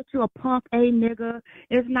not saying that you're a punk nigga.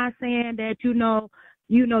 It's not saying that you don't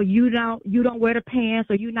wear the pants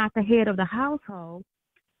or you're not the head of the household.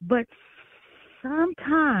 But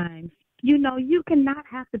sometimes, you cannot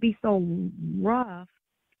have to be so rough.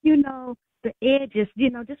 the edges,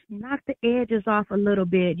 just knock the edges off a little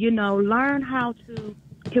bit, learn how to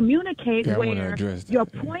communicate Yeah, I wanna where address that, your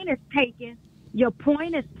point is taken,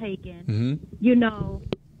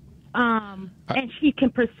 and she can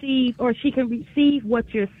perceive or she can receive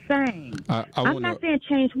what you're saying. I'm not saying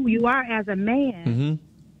change who you are as a man,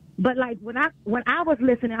 but like when I was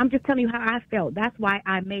listening, I'm just telling you how I felt. That's why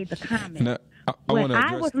I made the comment. When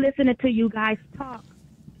I was listening to you guys talk,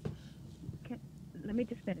 let me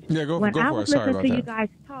just finish. Yeah, go when for I it. was Sorry listening about to that.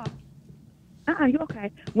 you guys talk, you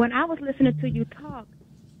okay? When I was listening to you talk,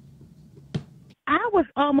 I was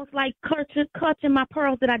almost like clutching my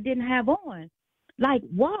pearls that I didn't have on. Like,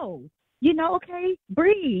 whoa, okay,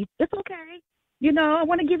 breathe. It's okay. I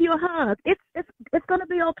want to give you a hug. It's gonna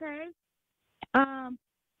be okay.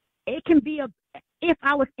 It can be if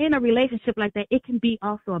I was in a relationship like that, it can be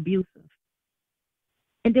also abusive.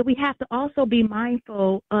 And then we have to also be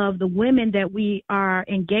mindful of the women that we are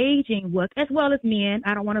engaging with, as well as men.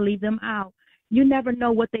 I don't want to leave them out. You never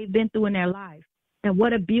know what they've been through in their life and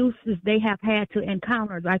what abuses they have had to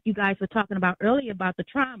encounter, like you guys were talking about earlier about the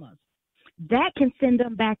traumas. That can send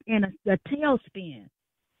them back in a tailspin.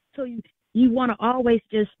 So you want to always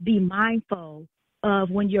just be mindful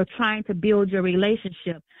of when you're trying to build your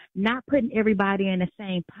relationship, not putting everybody in the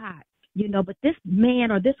same pot. But this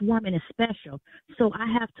man or this woman is special. So I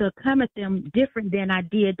have to come at them different than I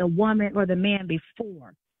did the woman or the man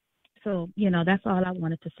before. So, that's all I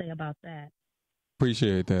wanted to say about that.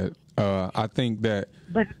 Appreciate that. I think that.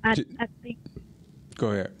 But I think.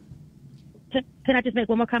 Go ahead. Can I just make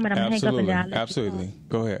one more comment? I'm going to hang up and down. Absolutely.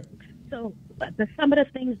 Go ahead. So some of the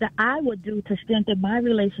things that I would do to strengthen my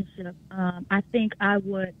relationship, I think I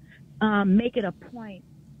would make it a point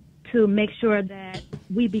to make sure that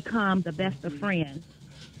we become the best of friends.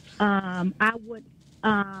 I would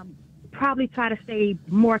probably try to stay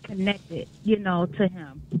more connected, to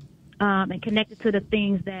him, and connected to the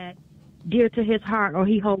things that dear to his heart or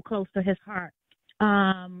he hold close to his heart.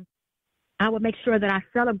 I would make sure that I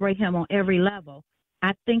celebrate him on every level.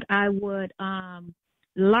 I think I would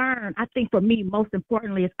learn. I think for me, most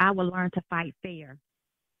importantly, is I would learn to fight fair.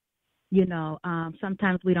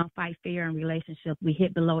 Sometimes we don't fight fair in relationships. We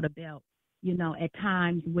hit below the belt, at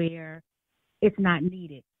times where it's not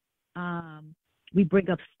needed. We bring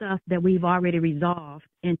up stuff that we've already resolved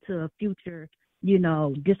into future,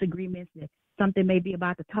 disagreements. Something may be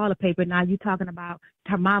about the toilet paper. Now you're talking about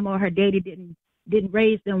her mama or her daddy didn't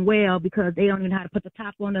raise them well because they don't even know how to put the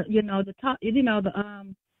top on the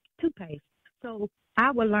toothpaste. So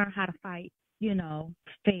I would learn how to fight,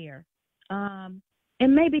 fair.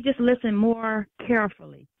 And maybe just listen more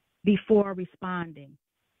carefully before responding,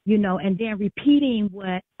 and then repeating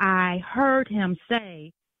what I heard him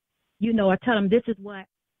say, or tell him this is what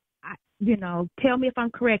tell me if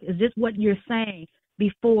I'm correct. Is this what you're saying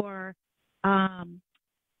before, how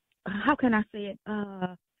can I say it?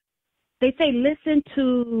 They say listen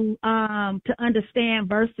to understand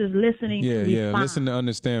versus listening to respond. Listen to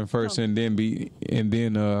understand first and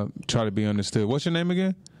then try to be understood. What's your name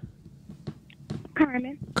again?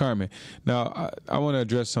 Carmen. Now, I want to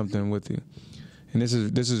address something with you, and this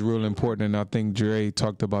is real important. And I think Dre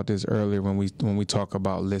talked about this earlier when we talk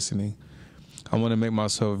about listening. I want to make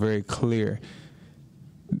myself very clear.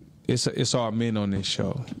 It's all men on this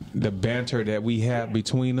show. The banter that we have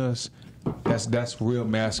between us, that's real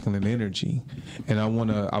masculine energy, and I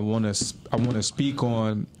wanna speak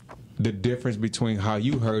on the difference between how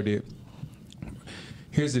you heard it.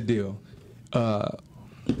 Here's the deal.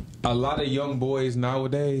 A lot of young boys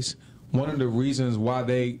nowadays, one of the reasons why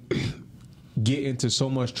they get into so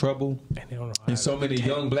much trouble and so many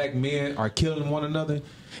young black men are killing one another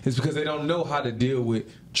is because they don't know how to deal with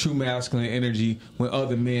true masculine energy when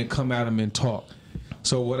other men come at them and talk.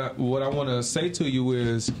 So what I want to say to you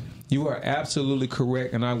is you are absolutely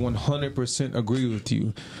correct, and I 100% agree with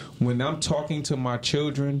you. When I'm talking to my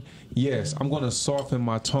children, yes, I'm going to soften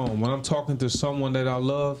my tone. When I'm talking to someone that I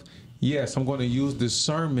love, yes, I'm going to use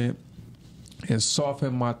discernment and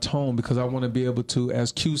soften my tone because I want to be able to,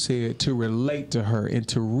 as Q said, to relate to her and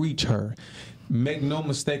to reach her. Make no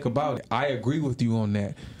mistake about it. I agree with you on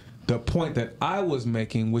that. The point that I was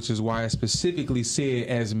making, which is why I specifically said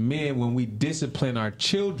as men, when we discipline our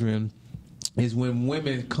children, is when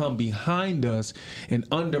women come behind us and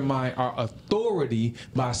undermine our authority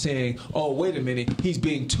by saying, oh, wait a minute, he's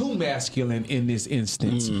being too masculine in this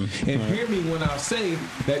instance. And hear me when I say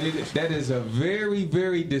that is a very,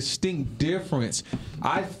 very distinct difference.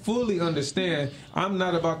 I fully understand. I'm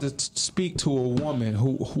not about to speak to a woman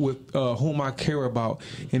whom I care about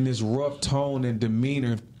in this rough tone and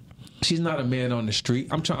demeanor she's not a man on the street.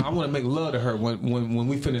 I want to make love to her when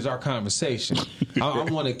we finish our conversation. I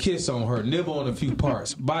want to kiss on her, nibble on a few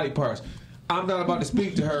body parts. I'm not about to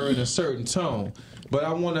speak to her in a certain tone, but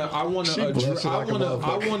I want to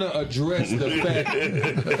address the fact,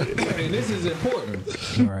 and this is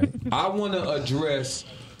important. All right. I want to address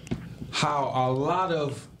how a lot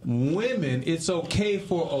of women, it's okay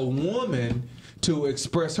for a woman to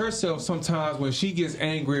express herself sometimes when she gets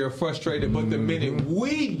angry or frustrated, but the minute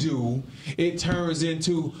we do, it turns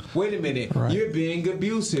into, wait a minute, you're being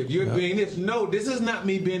abusive, you're being this. No, this is not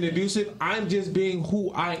me being abusive, I'm just being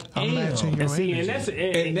who I am.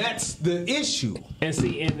 And that's the issue. And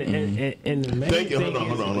see, and the main Thank you. thing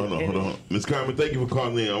Hold on. Ms. Carmen, thank you for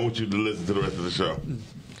calling in. I want you to listen to the rest of the show.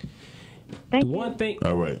 Thank The you. one thing,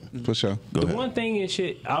 All right. For sure. Go ahead. one thing and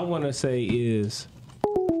shit I want to say is,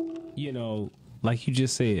 like you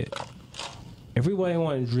just said, everybody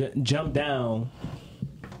want to jump down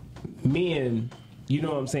men, you know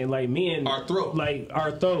what I'm saying? Like men, our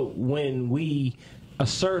throat when we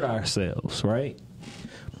assert ourselves, right?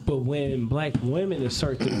 But when black women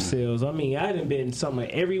assert themselves, I mean, I done been somewhere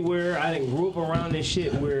everywhere. I done grew up around this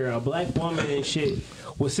shit where a black woman and shit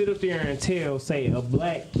would sit up there and tell, say, a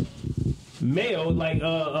black male, like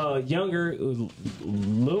younger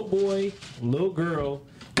little boy, little girl,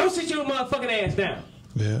 go sit your motherfucking ass down.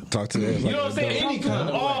 Yeah. Talk to them. You know what I'm saying? Any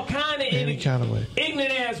kind of way.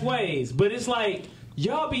 Ignorant ass ways. But it's like,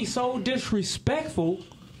 y'all be so disrespectful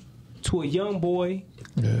to a young boy,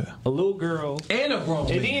 a little girl, and a grown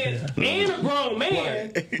man. And a grown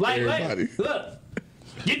man. Like, look,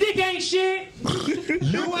 your dick ain't shit.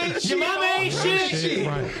 You ain't shit. Your mama ain't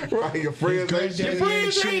shit. Right. Your friends ain't shit. Your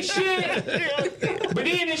friends ain't shit. But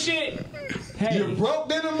then the shit, hey, You broke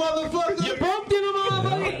than a motherfucker. you broke in a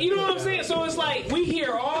motherfucker. You know what I'm saying? So it's like we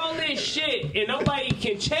hear all this shit and nobody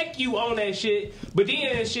can check you on that shit. But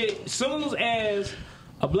then that shit, soon as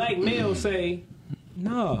a black male say,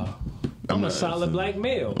 "Nah, I'm a solid black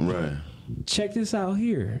male." Right. Check this out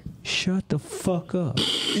here. Shut the fuck up.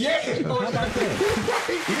 Yeah. How about that?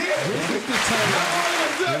 This is the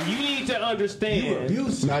time when you need to understand.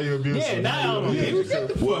 Now you're abusive. Yeah, now I'm abusive.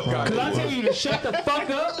 Because I tell you to shut the fuck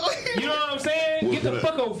up. You know what I'm saying? Get the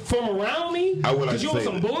fuck up from around me. I would like Because you to on say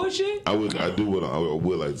some that. bullshit. I would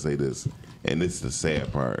like to say this, and this is the sad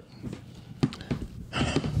part.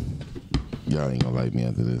 Y'all ain't gonna like me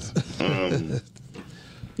after this.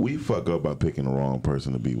 We fuck up by picking the wrong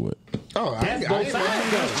person to be with. Oh, That's both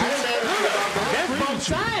sides, though. That's both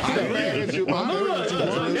sides, though.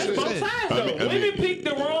 That's both sides, though. Women pick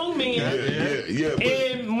the wrong men,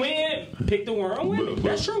 and men pick the wrong women.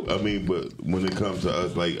 That's true. I mean, but when it comes to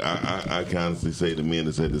us, like I constantly say the men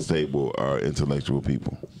that's at this table are intellectual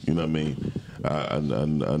people. You know what I mean? I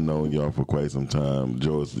know y'all for quite some time.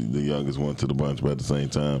 Joe's the youngest one to the bunch, but at the same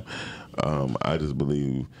time, I just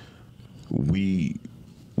believe we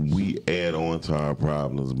add on to our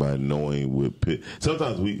problems by knowing what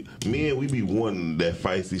sometimes we be wanting that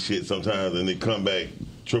feisty shit sometimes, and they come back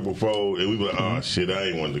triple fold, and we be like, oh shit, I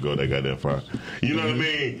ain't wanting to go that goddamn far. You know what I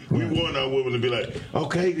mean? We want our women to be like,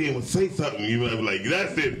 okay, then well, say something. You might be like,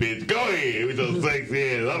 that's it, bitch. Go ahead with your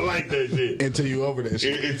sexy ass. I like that shit. Until you over that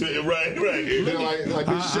shit. Right. Like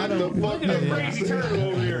this shit the fuck up. Crazy turn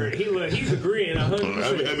over here. He's agreeing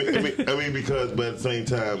 100%. I mean, because but at the same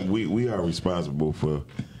time, we are responsible for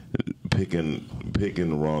picking the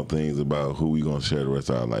wrong things about who we gonna share the rest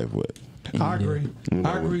of our life with. I agree.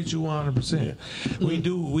 I agree with you 100%. We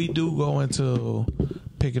do go into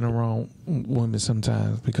picking the wrong women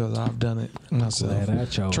sometimes because I've done it myself. Glad I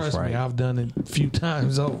chose Trust right. me, I've done it a few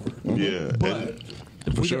times over. Yeah, But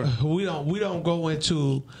we don't go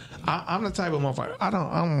into. I'm the type of motherfucker. I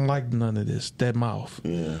don't like none of this. That mouth.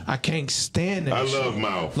 Yeah. I can't stand that. I shit. love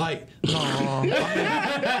mouth. Like my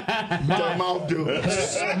Mouth do.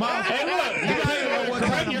 mouth. Hey, look, you gotta What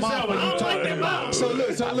kind of mouth are you talking about? So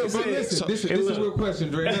look, but listen, this is a real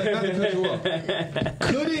question, Dre. Not to cut you off.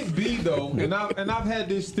 Could it be though? And I've had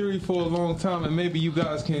this theory for a long time, and maybe you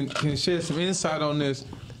guys can share some insight on this.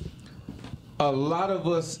 A lot of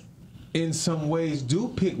us, in some ways, do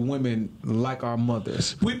pick women like our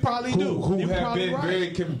mothers. We probably do. Who You're have probably been right.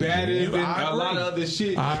 very combative and I a lot of agree. other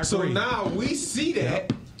shit. I So agree. now we see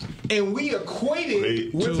that. And we equate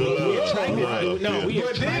it with to the love. love. No, we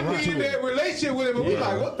But then we in that relationship with him, and we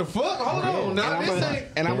like, what the fuck? Hold on, now this ain't.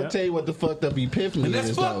 And I'm gonna tell you what the fucked up epiphany And that's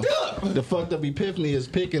is. fucked though. up. The fucked up epiphany is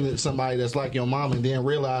picking somebody that's like your mom and then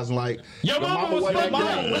realizing like Your mama was wasn't fucked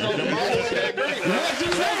that up. great. Your mama wasn't that great.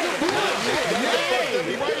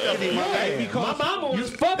 My mama was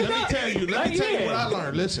fucked up. Let me tell you what I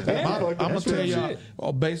learned. Listen, I'm gonna tell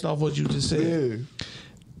y'all based off what you just said.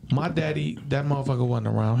 My daddy, that motherfucker wasn't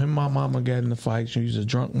around. Him and my mama got in the fight. She was a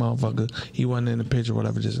drunk motherfucker. He wasn't in the picture,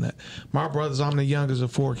 whatever, this and that. My brothers, I'm the youngest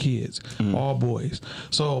of 4 kids, all boys.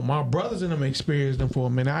 So my brothers and them experienced them for a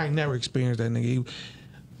minute. I ain't never experienced that nigga.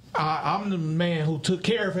 I'm the man who took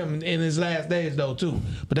care of him in his last days, though, too.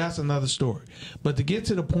 But that's another story. But to get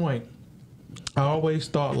to the point, I always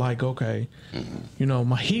thought, like, okay, you know,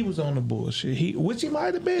 he was on the bullshit. Which he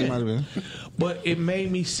might have been. But it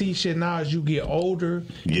made me see shit now as you get older.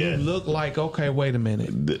 You look like, okay, wait a minute.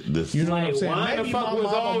 You know what I'm saying? Why Maybe the fuck my was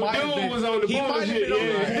mama old might have dude been, was on the he might have bullshit? been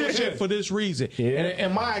on the bullshit for this reason.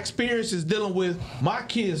 And my experience is dealing with my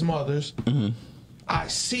kids' mothers. I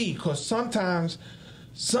see, because sometimes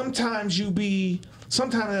as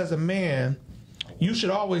a man, you should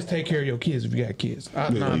always take care of your kids if you got kids.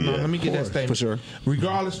 Let me get that statement. For sure.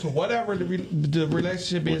 Regardless to whatever the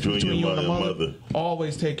relationship is between you and the mother,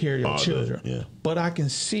 always take care of your children. Yeah. But I can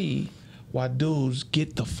see why dudes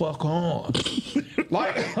get the fuck on.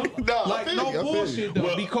 like no bullshit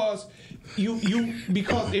though, because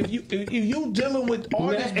if you dealing with all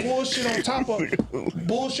this bullshit on top of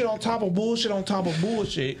bullshit on top of bullshit on top of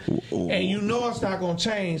bullshit, and you know it's not gonna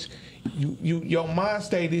change, your mind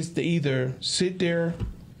state is to either sit there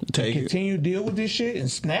and continue to deal with this shit and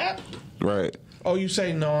snap, right? Or you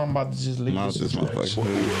say, no, I'm about to just leave this motherfucker.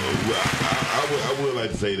 I would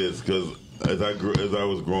like to say this because as I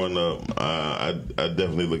was growing up, I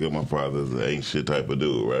definitely look at my father as an ain't shit type of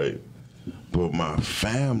dude, right? But my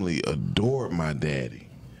family adored my daddy.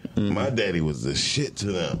 My daddy was the shit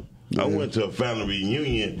to them. I went to a family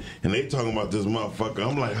reunion and they talking about this motherfucker.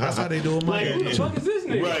 I'm like, that's how they do it. Like, who the fuck is this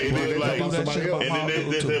nigga? Right. And then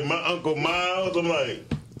they said, my Uncle Miles. I'm like,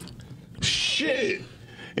 shit.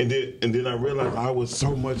 And then I realized I was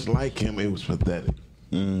so much like him. It was pathetic.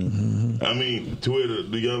 I mean, to where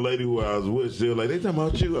the young lady who I was with, they were like, they talking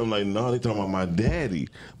about you? I'm like, no, they talking about my daddy.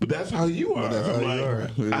 But that's how you are. I'm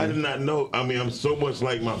like, I did not know. I mean, I'm so much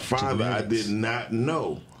like my father. I did not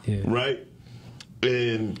know. Right?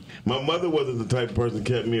 And my mother wasn't the type of person that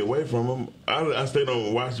kept me away from him. I stayed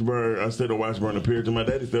on Washburn. I stayed on Washburn and Puritan. My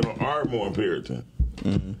daddy stayed on Ardmore and Puritan.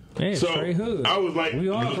 Man, So straight hood. I was like, we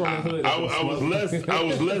all from the hood. I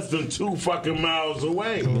was less than 2 fucking miles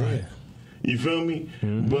away. Right. You feel me?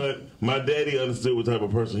 But my daddy understood what type of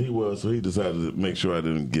person he was, so he decided to make sure I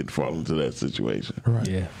didn't fall into that situation. Right.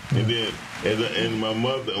 Yeah. And then, and my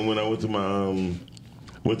mother, when I went to my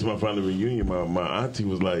family reunion, my auntie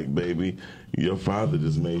was like, "Baby, your father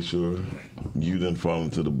just made sure you didn't fall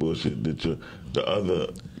into the bullshit that the other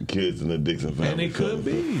kids in the Dixon family." And it could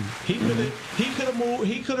be he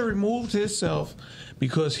could have removed himself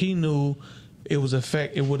because he knew it would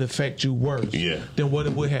affect you worse than what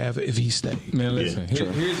it would have if he stayed. Man, listen.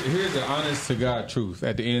 Here's the honest to God truth.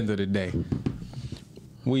 At the end of the day,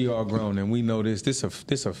 we are grown and we know this. This a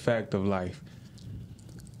fact of life.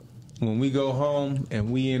 When we go home and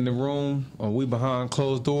we in the room or we behind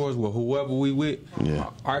closed doors with whoever we with,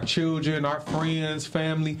 our children, our friends,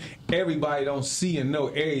 family, everybody don't see and know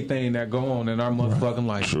everything that go on in our motherfucking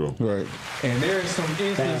life. True. Right. And there's some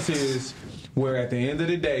instances where at the end of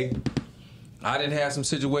the day, I didn't have some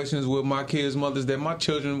situations with my kids' mothers that my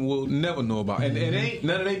children will never know about. And it ain't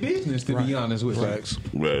none of their business, to be honest with you.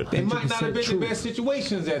 Right. They might not have been the best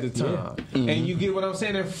situations at the time. And you get what I'm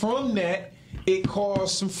saying? And from that, it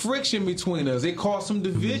caused some friction between us. It caused some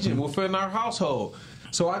division within our household.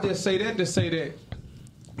 So I just say that to say that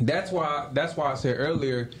that's why I said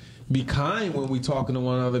earlier, be kind when we talking to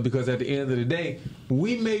one another, because at the end of the day,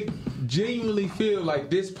 we may genuinely feel like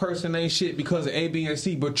this person ain't shit because of A, B, and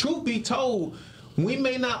C. But truth be told, we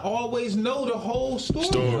may not always know the whole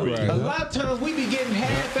story. A lot of times we be getting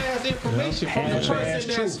half-assed information from the person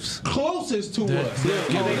that's closest to us. This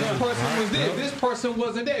person was there, this person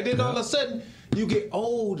wasn't there. Then all of a sudden, you get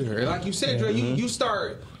older. And like you said, Dre, you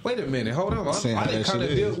start, wait a minute, hold on. I done kind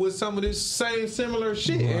of dealt with some of this similar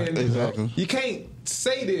shit. And you can't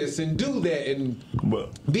say this and do that and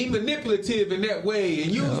be manipulative in that way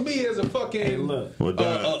and use me as a fucking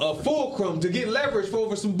a fulcrum to get leverage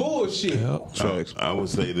over some bullshit. I would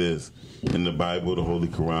say this. In the Bible, the Holy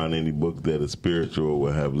Quran, any book that is spiritual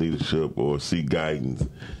will have leadership or seek guidance,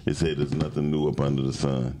 it said there's nothing new up under the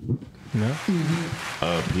sun. No.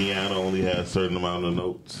 Piano only has a certain amount of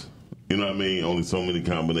notes. You know what I mean? Only so many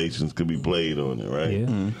combinations could be played on it, right?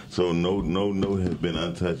 Yeah. So no note has been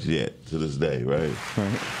untouched yet to this day, right?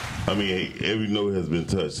 I mean, every note has been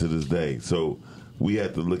touched to this day. So we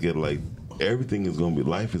have to look at like everything is going to be,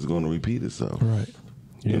 life is going to repeat itself. Right.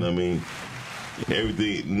 You know what I mean?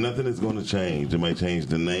 Everything, nothing is going to change. It might change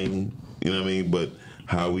the name, you know what I mean? But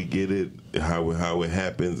how we get it, how it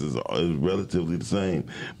happens is relatively the same.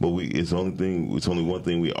 But it's only one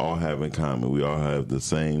thing we all have in common. We all have the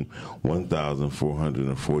same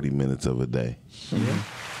 1,440 minutes of a day.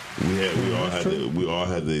 Mm-hmm. We all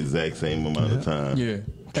have the exact same amount of time. Yeah.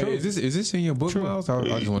 Hey, is this in your book, Miles? I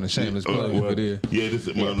just want to shameless plug if it is. Yeah, this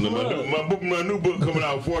is my new book coming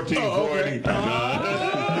out 1440.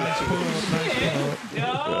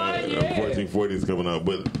 1440 is coming out,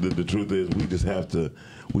 but the truth is,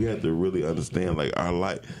 we have to really understand like our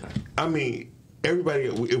life. I mean, everybody,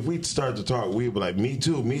 if we start to talk, we'd be like, me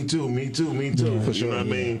too, me too, me too, me too. For sure. You know what I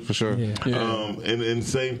mean? For sure. Yeah. And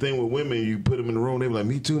same thing with women. You put them in the room, they be like,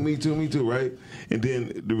 me too, me too, me too, right? And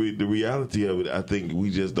then the reality of it, I think we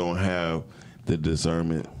just don't have the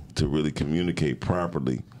discernment to really communicate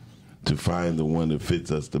properly to find the one that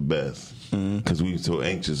fits us the best. Because we so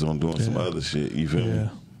anxious on doing some other shit. You feel me?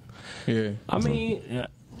 Yeah. I mean,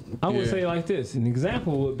 I would say like this. An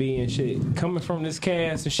example would be and shit, coming from this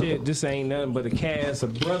cast and shit, this ain't nothing but a cast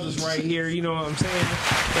of brothers right here, you know what I'm saying?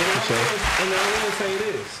 And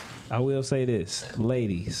I will say this,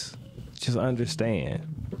 ladies, just understand,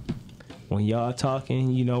 when y'all talking,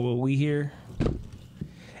 you know what we hear?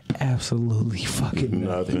 Absolutely fucking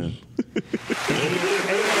nothing. And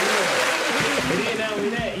then not only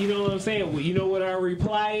that, you know what I'm saying? You know what our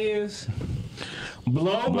reply is?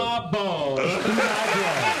 Blow my balls.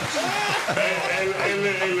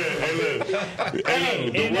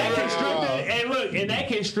 And that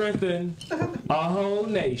can strengthen a whole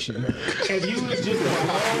nation. If you was just blow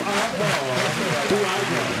our balls through our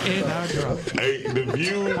drum. In our drum. Hey, the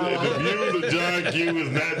views of John Q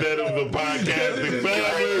is not that of the podcasting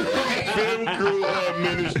family, film crew, or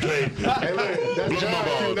administration. Hey, look, that's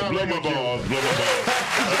Blow my balls.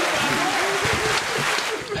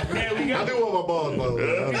 There we go. I do want my balls blown.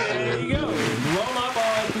 There you go. Blow my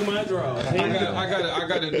balls through my drawers. I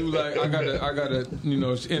gotta, you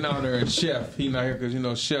know, in honor of Chef. He not here because, you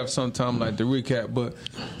know, Chef sometimes like to recap. But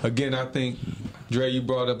again, I think, Dre, you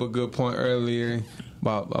brought up a good point earlier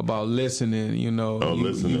about listening. You know,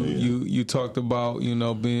 you talked about, you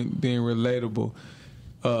know, being relatable.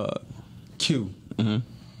 Q,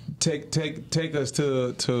 take us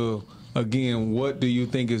to again. What do you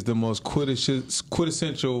think is the most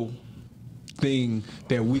quintessential thing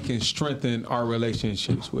that we can strengthen our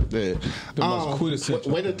relationships with? Yeah. The most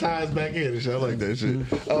quintessential. Way to tie us back in and shit. I like that shit.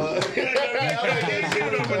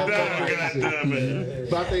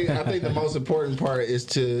 But I think the most important part is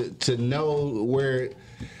to know where.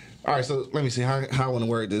 All right, so let me see how I want to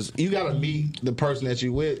word this. You got to meet the person that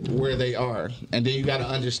you with where they are, and then you got to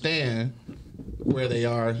understand where they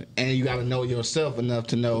are, and you got to know yourself enough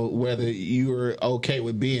to know whether you're okay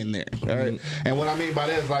with being there. All right, and what I mean by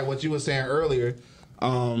that is like what you were saying earlier.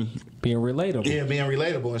 Being relatable. Yeah, being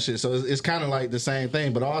relatable and shit. So it's kind of like the same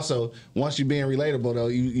thing, but also once you're being relatable though,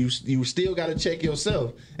 you still got to check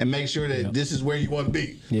yourself and make sure that this is where you want to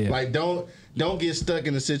be. Yeah. Like don't get stuck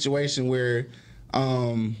in a situation where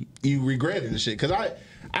you regret it and shit. Because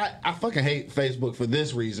I fucking hate Facebook for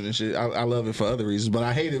this reason and shit. I love it for other reasons, but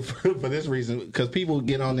I hate it for this reason because people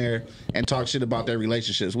get on there and talk shit about their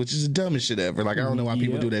relationships, which is the dumbest shit ever. Like I don't know why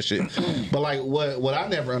people do that shit. But like what I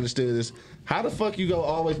never understood is how the fuck you go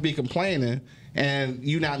always be complaining and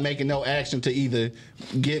you not making no action to either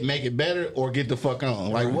make it better or get the fuck on.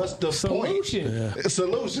 Like what's the Solution. point?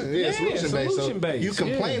 Solution. Yeah, solution based. So you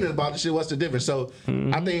complaining about the shit, what's the difference? So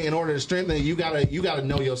I think in order to strengthen it, you gotta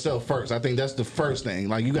know yourself first. I think that's the first thing.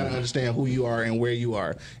 Like you gotta understand who you are and where you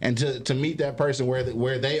are. And to meet that person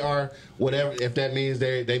where they are, whatever, if that means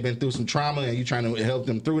they've been through some trauma and you trying to help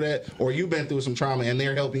them through that, or you've been through some trauma and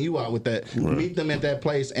they're helping you out with that. Right. Meet them at that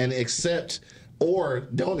place and accept or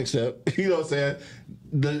don't accept, you know what I'm saying,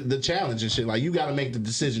 the challenge and shit. Like you got to make the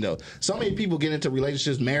decision though. So many people get into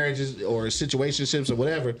relationships, marriages, or situationships or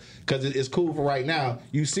whatever because it's cool for right now.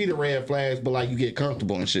 You see the red flags, but like you get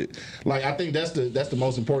comfortable and shit. Like I think that's the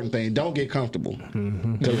most important thing. Don't get comfortable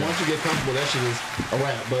because once you get comfortable, that shit is a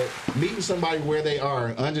wrap. But meeting somebody where they are,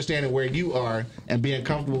 understanding where you are, and being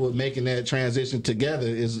comfortable with making that transition together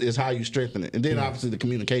is how you strengthen it. And then obviously the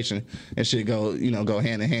communication and shit go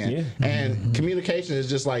hand in hand. Yeah. And communication is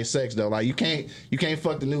just like sex though. Like you can't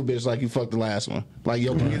fuck the new bitch like you fucked the last one. Like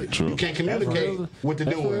you can't communicate with the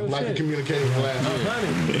new one like you communicated with the last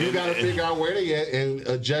one. You got to figure out where they at and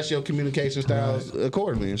adjust your communication styles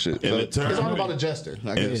accordingly and shit. And so it's all about adjusting.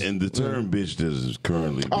 And the term bitch that is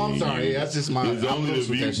currently I'm sorry, that's just my. It's only the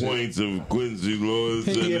viewpoints of Quincy Lawrence.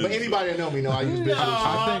 Yeah, but anybody that know me know I use bitch.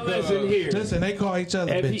 I think listen, they call each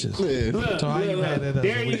other bitches. Look, so how you mad at us?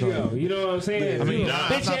 There you go. You know what I'm saying? I mean,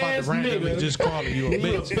 it's not about the randomly just calling you a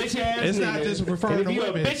bitch. Bitch ass it's not just referring to and you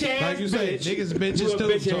a women. bitch-ass Like you say, bitch. niggas You bitches a too. So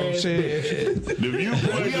bitch-ass shit. The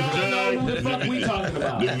viewpoints We of all know who the fuck we John. talking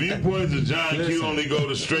about. The viewpoints of John Q only go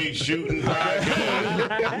to straight shooting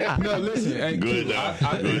podcast. No, listen. Hey, Good Q, job.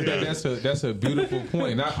 I think that's a beautiful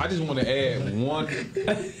point. I just want to add one.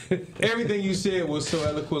 Everything you said was so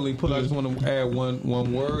eloquently put. I just want to add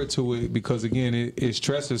one word to it because again, it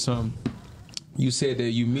stresses something. You said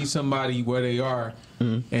that you meet somebody where they are,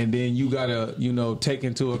 and then you gotta take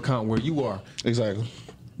into account where you are. Exactly.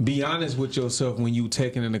 Be honest with yourself when you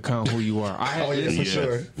taking into account who you are. I had Oh yeah, for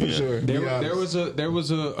sure, for sure. There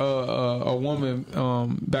was a woman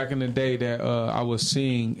back in the day that I was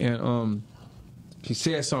seeing, and she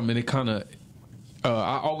said something, and it kind of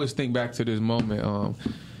I always think back to this moment.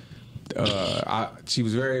 She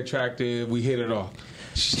was very attractive. We hit it off.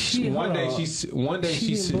 One day she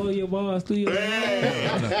didn't blow your balls through your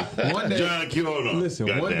one day John Q, hold on. listen.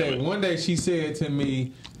 One day she said to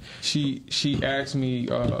me, she asked me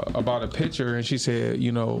about a picture, and she said,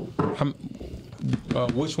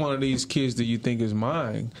 which one of these kids do you think is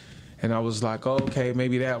mine? And I was like, oh, okay,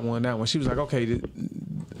 maybe that one. She was like, okay,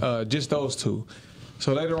 just those two.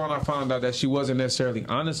 So later on, I found out that she wasn't necessarily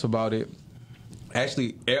honest about it.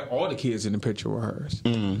 Actually, all the kids in the picture were hers.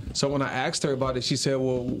 So when I asked her about it, she said,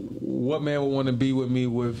 well, what man would want to be with me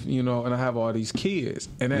with, and I have all these kids.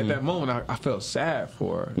 And at that moment, I felt sad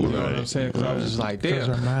for her. You know what I'm saying? Because I was just like, damn.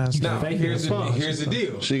 Now, here's the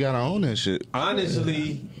deal. She gotta own that shit.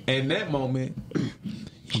 Honestly, in that moment,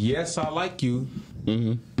 yes, I like you,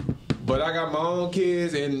 but I got my own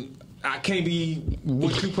kids, and I can't be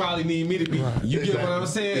what you probably need me to be. Right. You get what I'm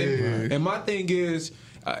saying? Yeah. And my thing is,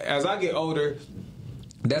 as I get older,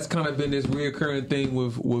 that's kind of been this reoccurring thing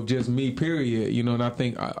with just me, period. And I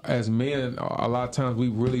think as men, a lot of times we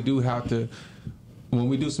really do have to, when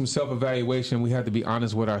we do some self-evaluation, we have to be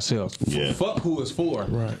honest with ourselves. Yeah. Fuck who it's for.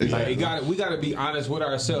 Right. Like, we got to be honest with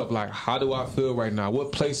ourselves. Like, how do I feel right now?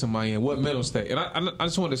 What place am I in? What mental state? And I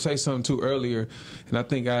just wanted to say something too earlier, and I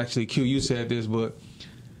think actually, Q, you said this, but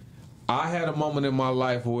I had a moment in my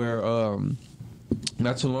life where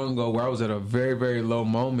not too long ago where I was at a very, very low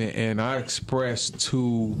moment, and I expressed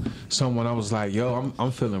to someone, I was like, yo,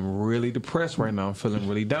 I'm feeling really depressed right now. I'm feeling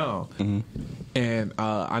really down. And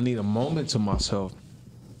I need a moment to myself.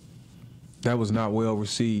 That was not well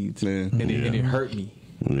received. And it hurt me.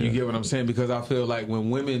 You get what I'm saying? Because I feel like when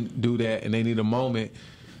women do that and they need a moment,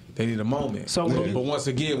 they need a moment. So, but once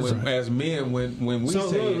again, as men, when we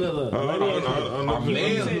say look. our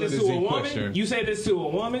manhood is in question. You say this to a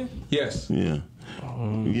woman? Yes. Yeah.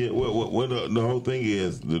 Yeah. Well, the whole thing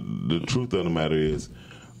is the truth of the matter is,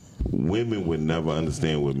 women would never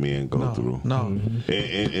understand what men go through. No.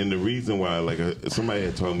 And the reason why, like somebody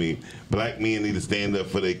had told me, black men need to stand up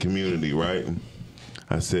for their community, right?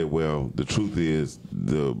 I said, well, the truth is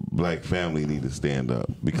the black family need to stand up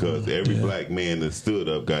because every black man that stood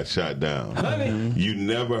up got shot down. You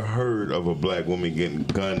never heard of a black woman getting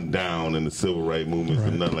gunned down in the civil rights movements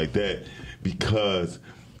and nothing like that because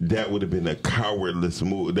that would have been a cowardless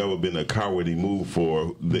move. That would have been a cowardly move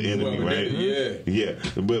for the enemy, right? Yeah.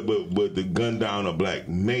 But the gun down a black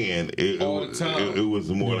man, it was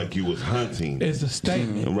more like you was hunting. It's a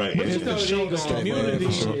statement, right? But it's to show the community,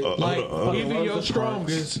 like even your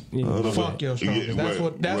strongest, fuck your strongest.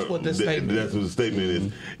 That's what the statement. That's what the statement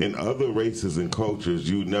is. In other races and cultures,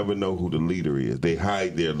 you never know who the leader is. They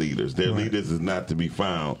hide their leaders. Their leaders is not to be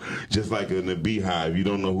found. Just like in the beehive, you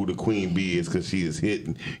don't know who the queen bee is because she is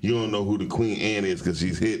hidden. You don't know who the Queen Anne is because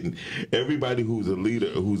she's hidden. Everybody who's a leader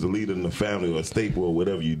in the family or a staple or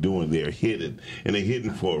whatever you're doing, they're hidden. And they're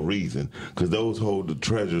hidden for a reason because those hold the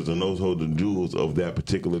treasures and those hold the jewels of that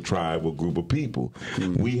particular tribe or group of people.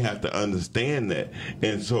 We have to understand that.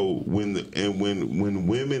 And so when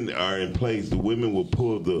women are in place, the women will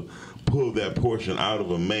pull that portion out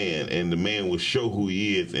of a man, and the man will show who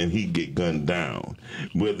he is, and he get gunned down,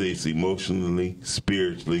 whether it's emotionally,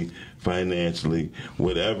 spiritually, financially,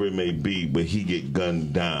 whatever it may be, but he get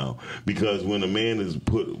gunned down because when a man is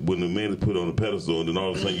put on a pedestal, and then all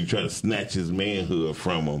of a sudden you try to snatch his manhood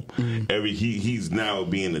from him, he's now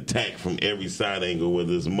being attacked from every side angle,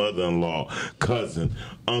 whether it's mother-in-law, cousin,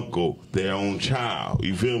 uncle, their own child.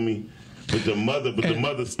 You feel me? But the mother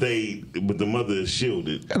is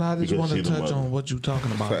shielded. And I just want to touch on what you're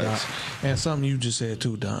talking about, Doc, and something you just said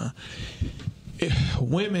too, Don.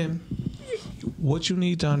 Women, what you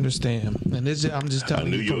need to understand, and this I'm just telling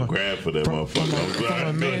you. I knew you would grab for that motherfucker. From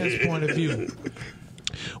a man's point of view,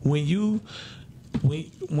 when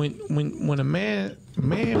a man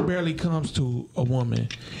barely comes to a woman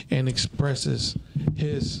and expresses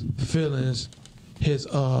his feelings his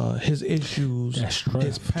issues, That's strength.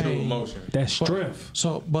 his pain, emotion. That's strength.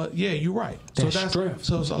 So, but yeah, you're right. That's so strength.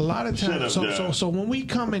 So it's a lot of Shut times. up, So when we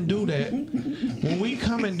come and do that,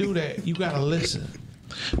 you gotta listen,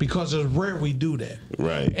 because it's rare we do that.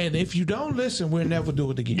 Right. And if you don't listen, we'll never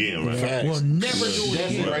do it again. Yeah, right. We'll never do it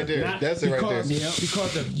That's again. it right there. That's it right there.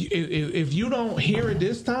 Because if you don't hear it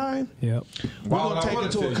this time, Yep. we're Well, gonna I take wanna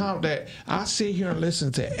into tell you. account that I sit here and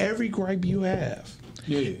listen to every gripe you have,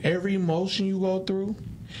 every emotion you go through,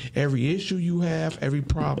 every issue you have, every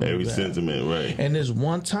problem, Every you have. sentiment, right. And this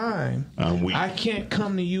one time, I'm weak. I can't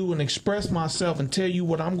come to you and express myself and tell you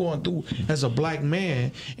what I'm going through as a black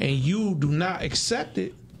man, and you do not accept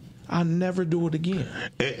it. I never do it again.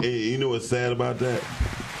 And you know what's sad about that?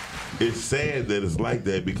 It's sad that it's like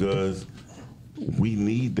that because we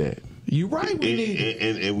need that. You're right. We need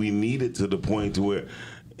it. And we need it to the point to where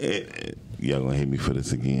y'all gonna hate me for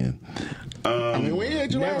this again. I mean, we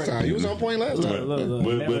had you last time. You was on point last time.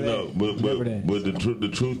 Look, But the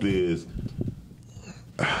truth is,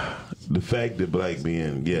 the fact that black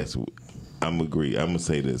men, yes, I'm gonna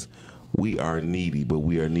say this. We are needy, but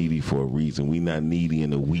we are needy for a reason. We not needy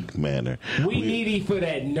in a weak manner. We needy for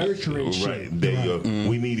that nurturing shit. Right there you go.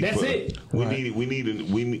 We needy. That's for, it. We need.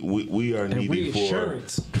 We are needy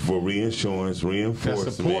for reinsurance,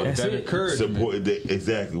 reinforcement, support, That's that it. encouragement. support.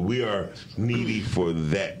 Exactly. We are needy for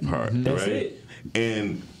that part. That's right? it.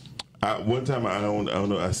 And one time I don't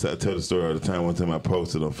know. I tell the story all the time. One time I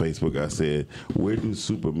posted on Facebook. I said, "Where do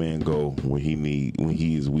Superman go when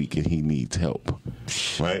he is weak and he needs help?"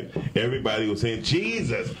 Right? Everybody was saying,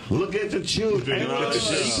 "Jesus, look at the children." Hey, and all that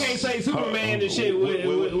shit. you can't say Superman and shit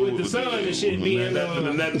with the sun and shit being. Never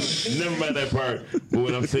mind that part. But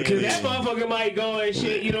what I'm saying Cause is, that motherfucker might go and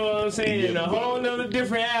shit, you know what I'm saying, in a whole nother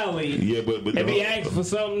different alley. yeah, but And be asking for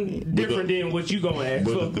something different than what you gonna ask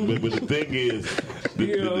for. but the thing is,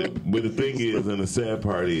 but the thing is, and the sad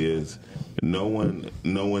part is, no one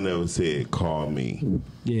ever said call me.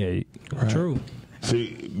 Yeah, true.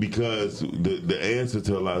 See, because the answer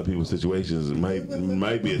to a lot of people's situations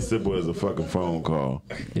might be as simple as a fucking phone call.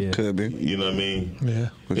 Yeah. Could be. You know what I mean? Yeah.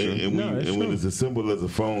 And when it's as simple as a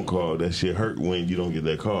phone call, that shit hurt when you don't get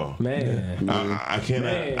that call. Man. I cannot.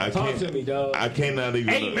 Man, I talk can't, to me, dog. I cannot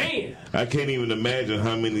even. Hey, man. I can't even imagine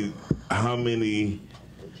how many.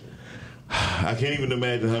 I can't even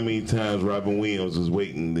imagine how many times Robin Williams was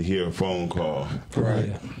waiting to hear a phone call.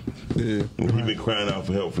 Right. Yeah. He's been crying out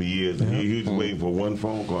for help for years. And he was waiting for one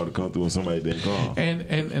phone call to come through and somebody didn't call. And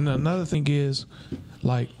another thing is,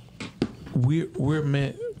 like, we're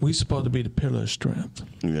supposed to be the pillar of strength.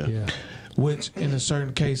 Yeah. Which in a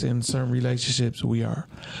certain case, in certain relationships, we are.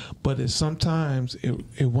 But sometimes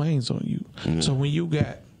it wanes on you. So when you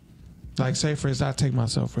got, like, say for instance, I take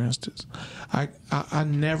myself for instance, I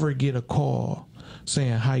never get a call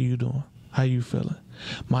saying, how you doing? How you feeling?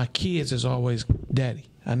 My kids is always, Daddy,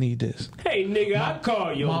 I need this. Hey, nigga, I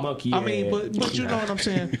call your monkey. I mean, but you know what I'm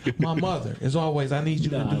saying? My mother is always, I need you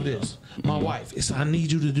to do this. My wife is, I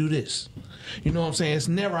need you to do this. You know what I'm saying? It's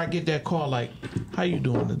never I get that call like, how you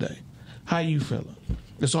doing today? How you feeling?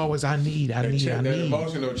 It's always I need. That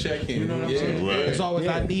emotional check-in. You know what I'm saying? Right. It's always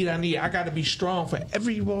I need. I got to be strong for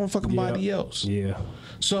every motherfucking body else. Yeah.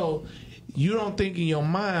 So you don't think in your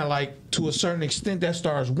mind, like, to a certain extent that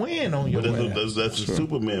starts weighing on your But ass. that's a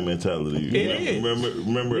Superman mentality.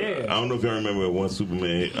 Remember, Yeah. I don't know if y'all remember one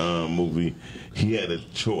Superman movie. He had a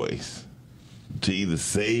choice to either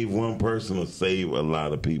save one person or save a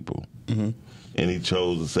lot of people. And he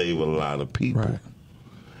chose to save a lot of people. Right.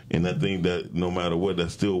 And I think that no matter what, that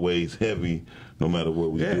still weighs heavy, no matter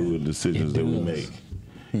what we do and decisions that we make.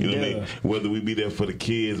 You know what I mean? Whether we be there for the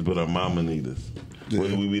kids, but our mama need us.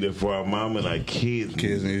 Whether we be there for our mom and our kids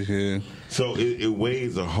need us. So it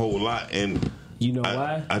weighs a whole lot. And You know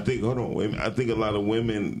why? I think, hold on, wait a minute. I think a lot of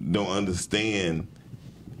women don't understand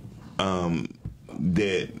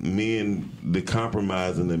that the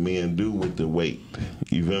compromising that men do with the weight.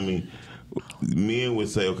 You feel me? Men would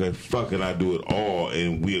say, okay, fuck it, I do it all,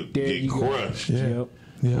 and we'll get crushed. Yep.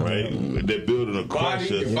 Yeah. Right? They're building a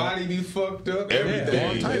crush. Your body be fucked up. Everything.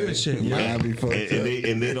 All type of shit. Be fucked up.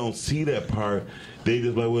 And they don't see that part. They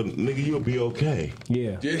just like, well, nigga, you'll be okay.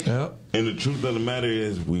 Yeah. Yep. And the truth of the matter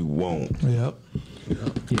is, we won't. Yep.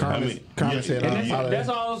 Carmen said, And that's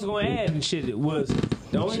all I was going to add and shit. It was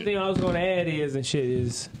the only thing I was going to add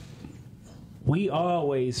is we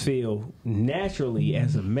always feel naturally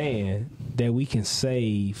as a man that we can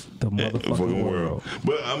save the motherfucking world.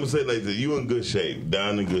 But I'm gonna say like this: you in good shape,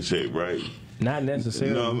 down in good shape, right? Not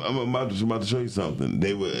necessarily. No, I'm about to show you something.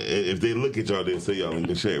 They would, if they look at y'all, they say y'all in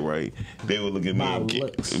good shape, right? They would look at me By and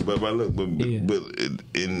looks. but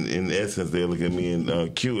in essence, they look at me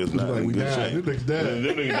and Q is not in good shape. This nigga's dead. Them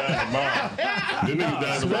niggas died tomorrow. Them niggas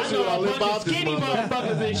died tomorrow. Especially I know when I a live bunch out of this skinny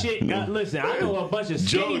motherfuckers and shit. Listen, I know a bunch of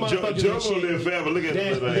skinny motherfuckers Joe and gonna live shit. forever. Look at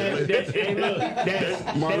this.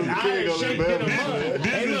 Martin Luther That's King out of gonna shape live in a forever. month.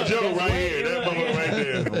 This Hey, is look, Joe that's right way- here. That motherfucker right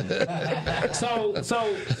there. So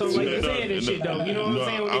like you said and shit though, you know what I'm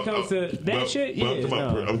saying when it comes to that shit? Yeah,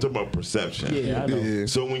 I'm talking about perception. yeah, I know. Yeah.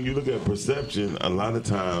 So when you look at perception, a lot of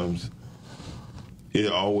times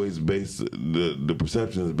it always based the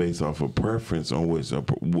perception is based off of preference on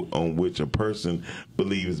which a person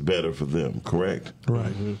believes better for them. Correct.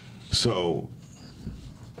 Right. So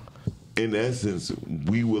in essence,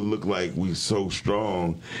 we would look like we so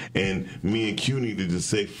strong, and me and Q need to just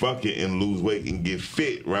say fuck it and lose weight and get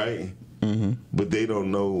fit, right? Mm-hmm. But they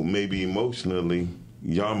don't know, maybe emotionally,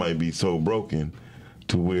 y'all might be so broken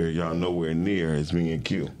to where y'all nowhere near as me and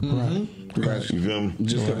Q. Right. You feel me?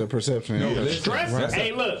 Just for the perception. Stress,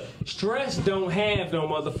 hey, look, stress don't have no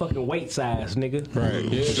motherfucking weight size, nigga. Right.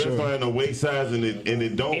 Yeah, stress don't have no weight size, and it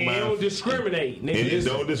don't And it mind. don't discriminate, nigga. And it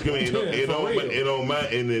don't discriminate. It don't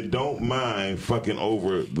mind. And it don't mind fucking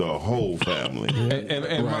over the whole family.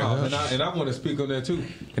 And Miles, and I want to speak on that too.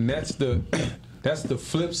 And that's the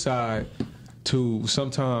flip side to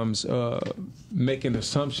sometimes making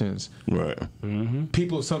assumptions. Right.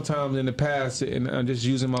 People sometimes in the past, and I'm just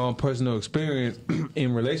using my own personal experience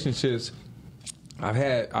in relationships. I've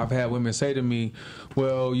had women say to me,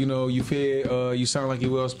 "Well, you know, you feel you sound like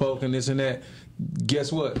you're well spoken, this and that."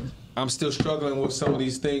 Guess what? I'm still struggling with some of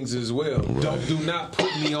these things as well. Right. Do not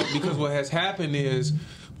put me on, because what has happened is,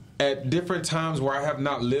 at different times where I have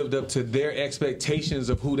not lived up to their expectations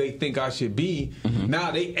of who they think I should be,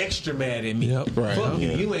 now they extra mad at me. Yep. Right. Fuck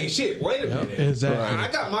you ain't shit. Wait a minute. Exactly.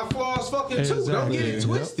 I got my flaws fucking too. Don't get it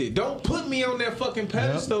Exactly. twisted. Don't put me on that fucking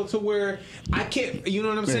pedestal to where I can't, you know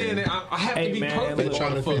what I'm saying? I have Hey, to be man, perfect. look,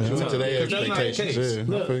 Trying to all the fit you fucking into their time, 'cause that's not the expectations. case. Yeah.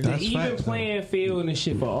 Look, the That's even facts, playing field and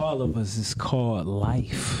shit for all of us is called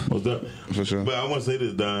life. What's that? For sure. But I want to say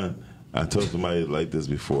this, Don. I told somebody like this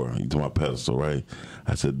before. You to my pedestal, right?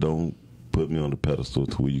 I said, don't put me on the pedestal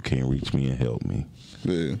to where you can't reach me and help me.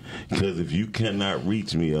 Yeah. Because if you cannot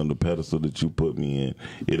reach me on the pedestal that you put me in,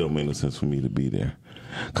 it don't make no sense for me to be there.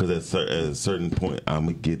 Because at a certain point, I'm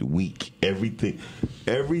gonna get weak. Everything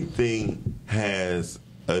has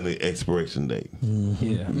an expiration date.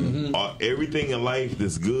 Yeah. Everything in life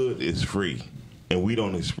that's good is free, and we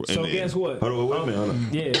don't. So guess what? Hold on, wait a minute. Hold on.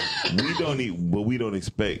 Yeah.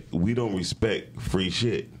 We don't respect free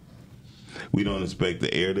shit. We don't respect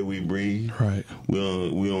the air that we breathe. Right. We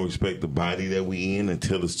don't respect the body that we in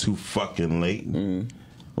until it's too fucking late.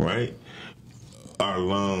 Right? Our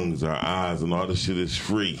lungs, our eyes, and all this shit is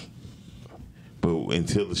free. But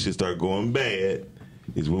until the shit start going bad,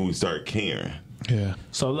 is when we start caring. Yeah.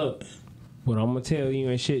 So look, what I'm gonna tell you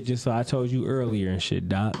and shit, just so I told you earlier and shit,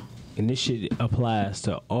 Doc, and this shit applies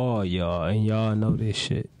to all y'all, and y'all know this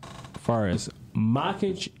shit. As far as my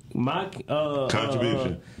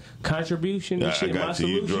contribution and I shit, got my you.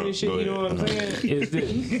 solution Drunk. and shit, Go you know what I'm ahead. saying? Is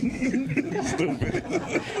this.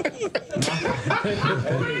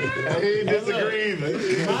 He disagrees.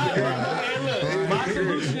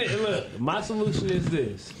 My solution is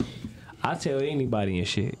this. I tell anybody and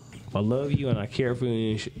shit, if I love you and I care for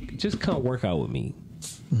you and shit, just come work out with me.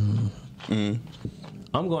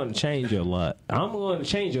 I'm going to change your lot. I'm going to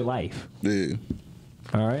change your life. Yeah.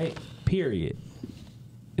 All right? Period.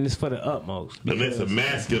 And it's for the utmost. And it's a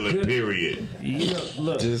masculine period. You know,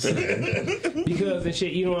 look, because and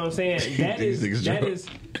shit, you know what I'm saying?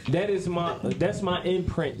 That's my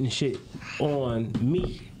imprint and shit on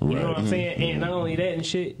me. You know what I'm saying? And not only that and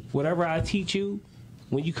shit, whatever I teach you,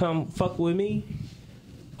 when you come fuck with me,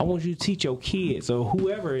 I want you to teach your kids or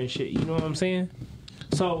whoever and shit. You know what I'm saying?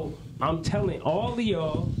 So I'm telling all of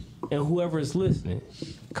y'all and whoever is listening,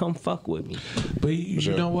 come fuck with me. But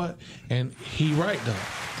you know what? And he right though.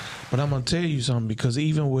 But I'm gonna tell you something, because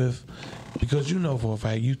because you know for a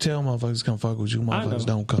fact, you tell motherfuckers come fuck with you, motherfuckers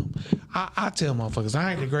don't come. I tell motherfuckers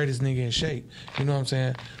I ain't the greatest nigga in shape. You know what I'm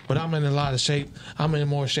saying? But I'm in a lot of shape. I'm in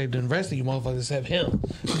more shape than the rest of you motherfuckers except him.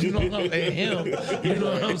 You know what I'm saying? Him. You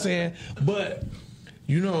know what I'm saying? But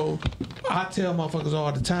you know, I tell motherfuckers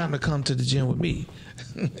all the time to come to the gym with me.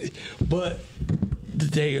 But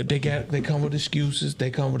they come with excuses. They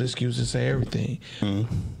come with excuses, say everything.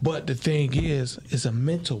 But the thing is, it's a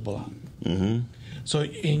mental block. So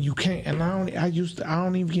and you can't. And I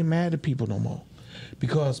don't even get mad at people no more,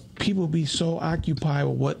 because people be so occupied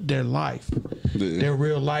with what their life, their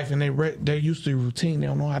real life, and they're used to the routine. They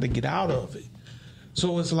don't know how to get out of it.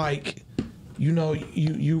 So it's like, you know,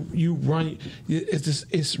 you run.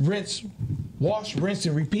 It's rinse, wash, rinse,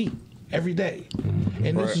 and repeat every day,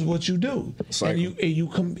 and this is what you do, and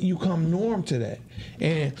you come norm to that,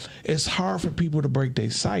 and it's hard for people to break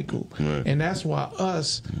their cycle, and that's why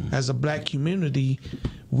us as a black community,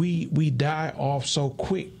 we die off so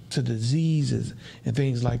quick to diseases and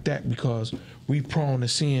things like that because we prone to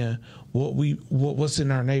seeing what's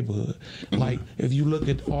in our neighborhood. Like if you look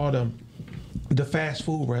at all the fast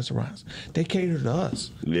food restaurants, they cater to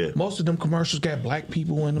us. Yeah. Most of them commercials got black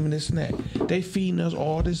people in them and this and that. They feeding us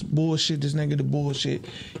all this bullshit, this negative bullshit.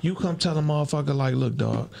 You come tell a motherfucker like, look,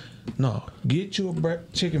 dog, no, get you a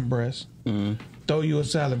chicken breast, throw you a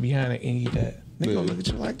salad behind it and eat that. They gonna look at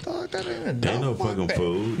you like, dog, that ain't no fucking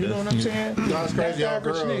food. You know what I'm saying? That's crazy. Our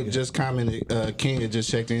girl just commented, Kenya just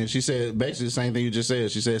checked in. She said basically the same thing you just said.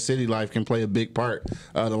 She said city life can play a big part.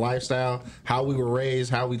 The lifestyle, how we were raised,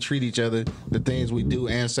 how we treat each other, the things we do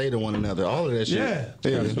and say to one another. All of that shit.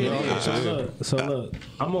 So look,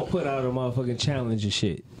 I'm gonna put out a motherfucking challenge and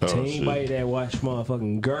shit to anybody that watch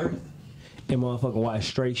motherfucking Girth and motherfucking watch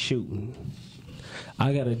straight shooting.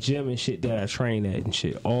 I got a gym and shit that I train at and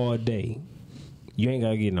shit all day. You ain't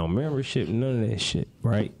gotta get no membership, none of that shit,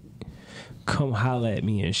 right? Come holla at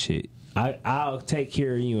me and shit. I'll take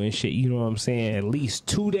care of you and shit. You know what I'm saying? At least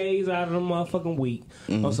 2 days out of the motherfucking week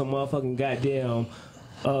on some motherfucking goddamn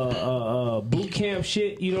boot camp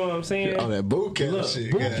shit. You know what I'm saying? Oh, that boot camp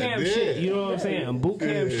shit. Boot camp shit. You know what I'm saying? Boot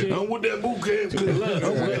camp shit. I'm with that boot camp shit.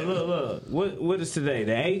 Look. What is today?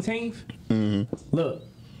 The 18th? Look,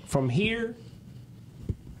 from here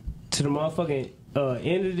to the motherfucking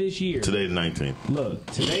end of this year. Today's 19th. Look,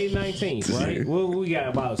 today's 19th, right? Well, we got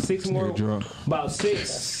about 6, 7,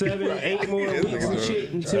 8 more weeks and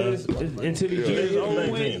shit until the year's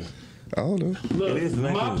over with. I don't know. Look,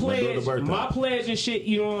 my pledge and shit,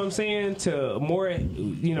 you know what I'm saying, to more,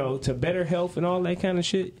 you know, to better health and all that kind of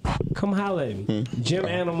shit, come holler at me. Gym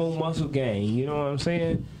Animal Muscle Gang, you know what I'm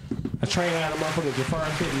saying? I train out of motherfucking Jafar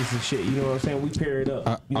Fitness and shit, you know what I'm saying? We pair it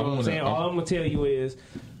up. You know what I'm saying? All I'm going to tell you is,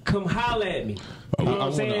 come holler at me. You know what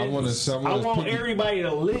I'm saying? I want everybody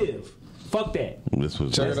to live. Fuck that.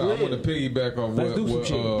 Check it out. I want to piggyback on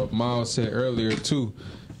what Miles said earlier too,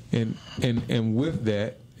 and with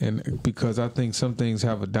that, and because I think some things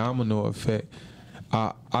have a domino effect.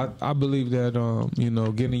 I believe that you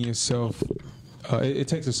know, getting yourself, it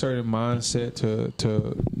takes a certain mindset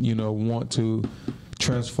to you know, want to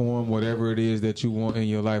transform whatever it is that you want in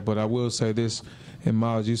your life. But I will say this, and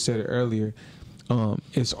Miles, you said it earlier.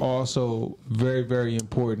 It's also very, very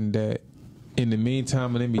important that in the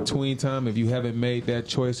meantime and in between time, if you haven't made that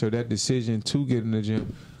choice or that decision to get in the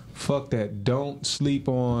gym, fuck that. Don't sleep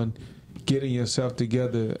on getting yourself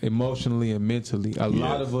together emotionally and mentally. A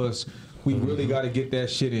lot of us, we really got to get that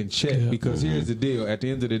shit in check because here's the deal. At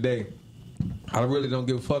the end of the day, I really don't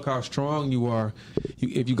give a fuck how strong you are.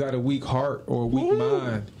 If you got a weak heart or a weak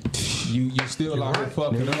mind, you still out here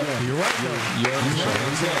fucking up. You're right. You understand what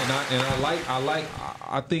I'm saying? And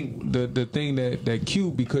I think the thing that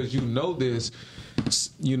Q, because you know this,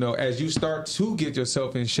 you know, as you start to get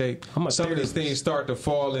yourself in shape, some of these things start to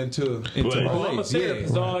fall into place. I'm a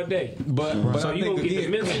therapist all day. But so I you think gonna get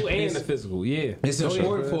again, the mental and the physical. Yeah, it's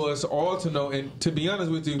important for us all to know. And to be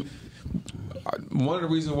honest with you, one of the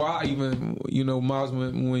reasons why, even, you know, Miles,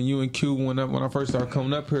 when you and Q, when I first started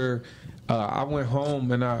coming up here, I went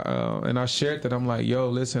home and I shared that. I'm like, yo,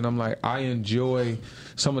 listen, I'm like, I enjoy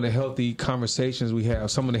some of the healthy conversations we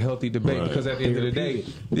have, some of the healthy debate, because at the end of the day,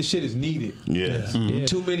 this shit is needed. Yes.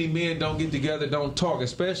 Too many men don't get together, don't talk,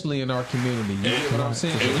 especially in our community. You get what I'm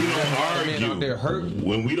saying? And we don't argue. Out there hurting.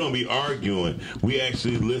 When we don't be arguing, we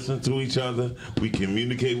actually listen to each other. We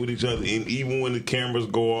communicate with each other, and even when the cameras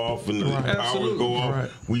go off and the powers go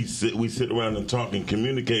off, we sit around and talk and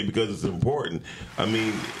communicate because it's important. I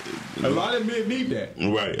mean, a lot of men need that.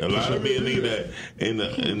 Right. A lot of men need that, and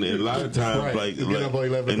a lot of times, like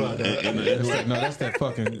that's that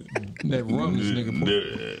fucking that rum this nigga put.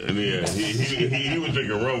 Yeah, he was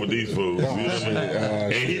drinking rum with these fools. You know what I mean?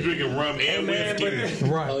 And he drinking rum and whiskey.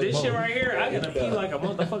 Right. This shit right here, I gotta pee like a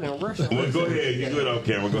motherfucking Russian. Well, go ahead. You good off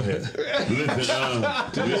camera. Go ahead. Listen,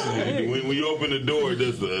 when you open the door,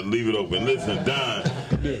 just leave it open. Listen, Don,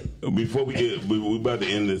 before we about to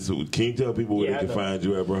end this, can you tell people where they can find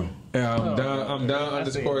you at, bro? Yeah, I'm down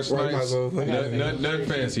underscore snipes. Nothing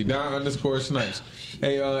fancy. Down underscore snipes.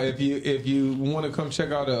 Hey, if you want to come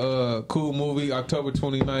check out a cool movie, October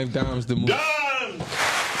 29th, Dom's the movie. Dom!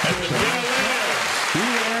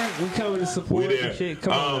 We coming to support We there. and shit.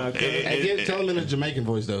 Come on, now, Hey, tell them in a Jamaican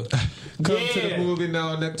voice though. Come to the movie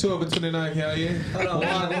now, October 29th, hell yeah. Hold on.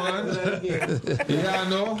 Yeah, I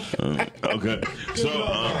know. Okay. So,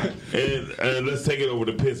 and let's take it over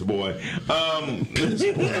to Piss Boy. Wow.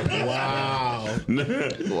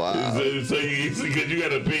 Wow. So you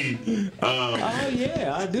got to pee. oh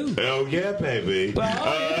yeah, I do. Oh yeah, baby.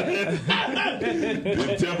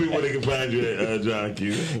 Tell me where they can find you at, John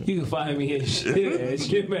Q. You can find me at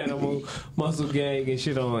shit man. I'm on Muscle Gang and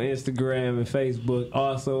shit on Instagram and Facebook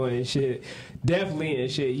also and shit. Definitely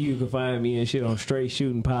and shit. You can find me and shit on Straight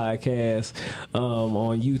Shooting Podcast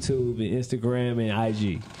on YouTube and Instagram and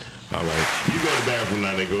IG. All right, you go to the bathroom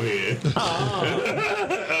now. Then go ahead.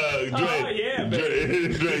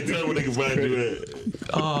 Dre, tell me where they can find you at.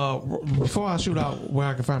 Before I shoot out where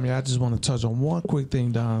I can find me, I just want to touch on one quick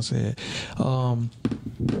thing Don said.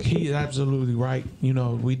 He's absolutely right. You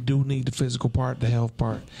know, we do need the physical part, the health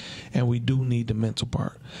part, and we do need the mental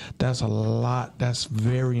part. That's a lot. That's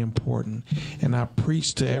very important. And I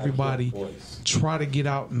preach to everybody, try to get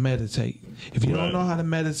out and meditate. If you don't know how to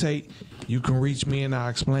meditate, you can reach me and I'll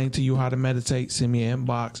explain to you how to meditate. Send me an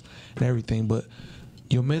inbox and everything. But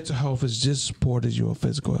your mental health is just as important as your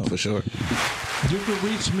physical health. For sure. You can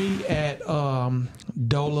reach me at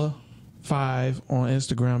Dola5 on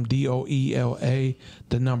Instagram, DOELA,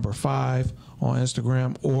 the number 5 on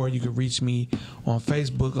Instagram, or you can reach me on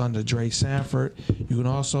Facebook under Dre Sanford. You can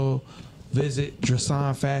also visit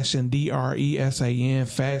Dresan Fashion, DRESAN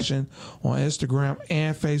Fashion on Instagram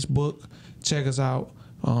and Facebook. Check us out.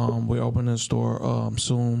 We're opening a store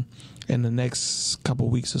soon in the next couple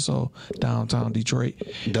weeks or so, downtown Detroit.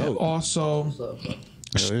 Dope. And also,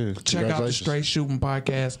 check out the Straight Shooting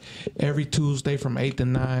Podcast every Tuesday from 8 to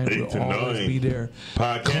 9. We'll always be there.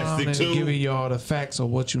 Podcasting too. Giving y'all the facts of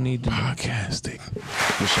what you need to know. Podcasting.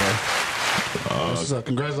 For sure.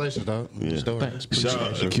 Congratulations, dog. Yeah. Thanks. Shout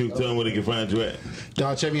out to Q. Tell them where they can find you at.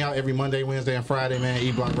 Dog, check me out every Monday, Wednesday, and Friday, man.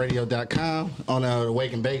 eblockradio.com. On the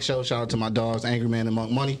Wake and Bake Show. Shout out to my dogs, Angry Man and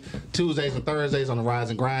Monk Money. Tuesdays and Thursdays on the Rise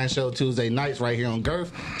and Grind Show. Tuesday nights right here on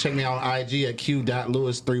Girth. Check me out on IG at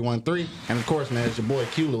q.lewis313. And of course, man, it's your boy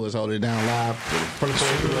Q Lewis holding it down live for the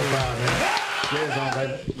 405, man.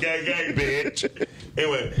 Gang, bitch.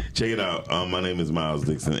 Anyway, check it out. My name is Miles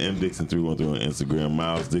Dixon, MDixon313 on Instagram,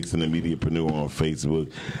 Miles Dixon, the Mediapreneur on Facebook.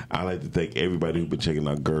 I like to thank everybody who's been checking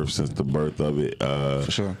out Girth since the birth of it. For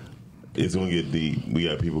sure. It's gonna get deep. We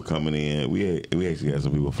got people coming in. We actually got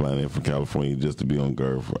some people flying in from California just to be on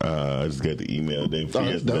Girth. I just got the email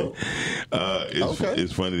yesterday.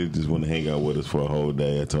 It's funny they just want to hang out with us for a whole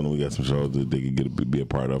day. I told them we got some shows that they could be a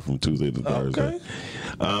part of from Tuesday to Thursday.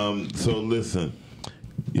 So listen.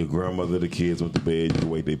 Your grandmother, the kids went to bed. You can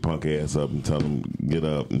wake their punk ass up and tell them get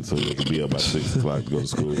up, and so they can be up by 6 o'clock to go to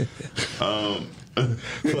school.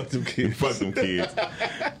 Fuck them kids. Fuck them kids.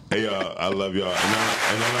 Hey y'all, I love y'all, and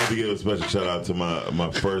I like to give a special shout out to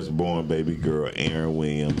my firstborn baby girl, Erin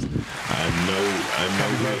Williams.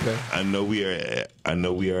 I know we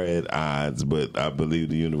are at odds, but I believe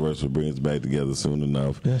the universe will bring us back together soon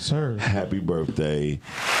enough. Yes, sir. Happy birthday.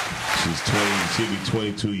 She'll be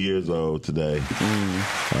 22 years old today.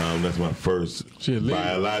 That's my first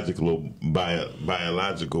biological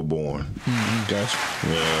born. Gotcha.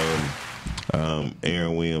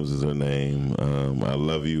 Erin Williams is her name. I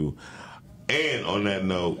love you. And on that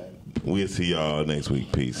note, we'll see y'all next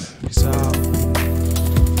week. Peace. Peace out.